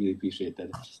good one. I really appreciate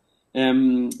that.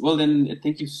 Well, then,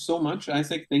 thank you so much,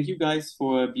 Isaac. Thank you guys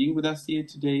for being with us here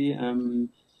today.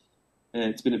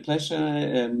 It's been a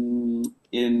pleasure.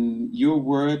 In your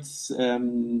words,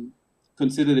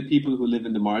 consider the people who live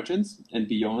in the margins and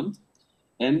beyond,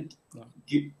 and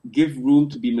give room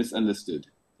to be misunderstood.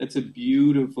 That's a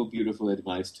beautiful, beautiful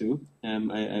advice too.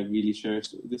 I really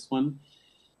cherish this one.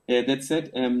 That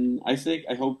said, Isaac,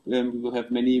 I hope we will have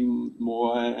many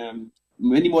more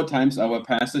times our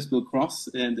paths will cross,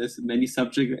 and there's many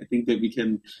subjects I think that we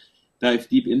can dive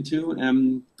deep into.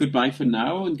 Goodbye for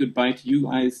now, and goodbye to you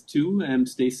guys too.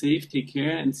 Stay safe, take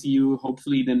care, and see you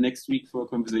hopefully then next week for a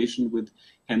conversation with,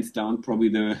 hands down, probably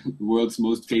the world's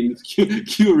most famous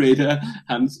curator,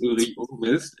 Hans-Ulrich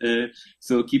Obrist.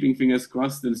 So keeping fingers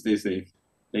crossed and stay safe.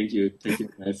 Thank you. Take care,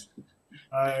 guys.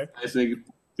 Bye. Isaac,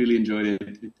 really enjoyed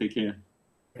it. Take care.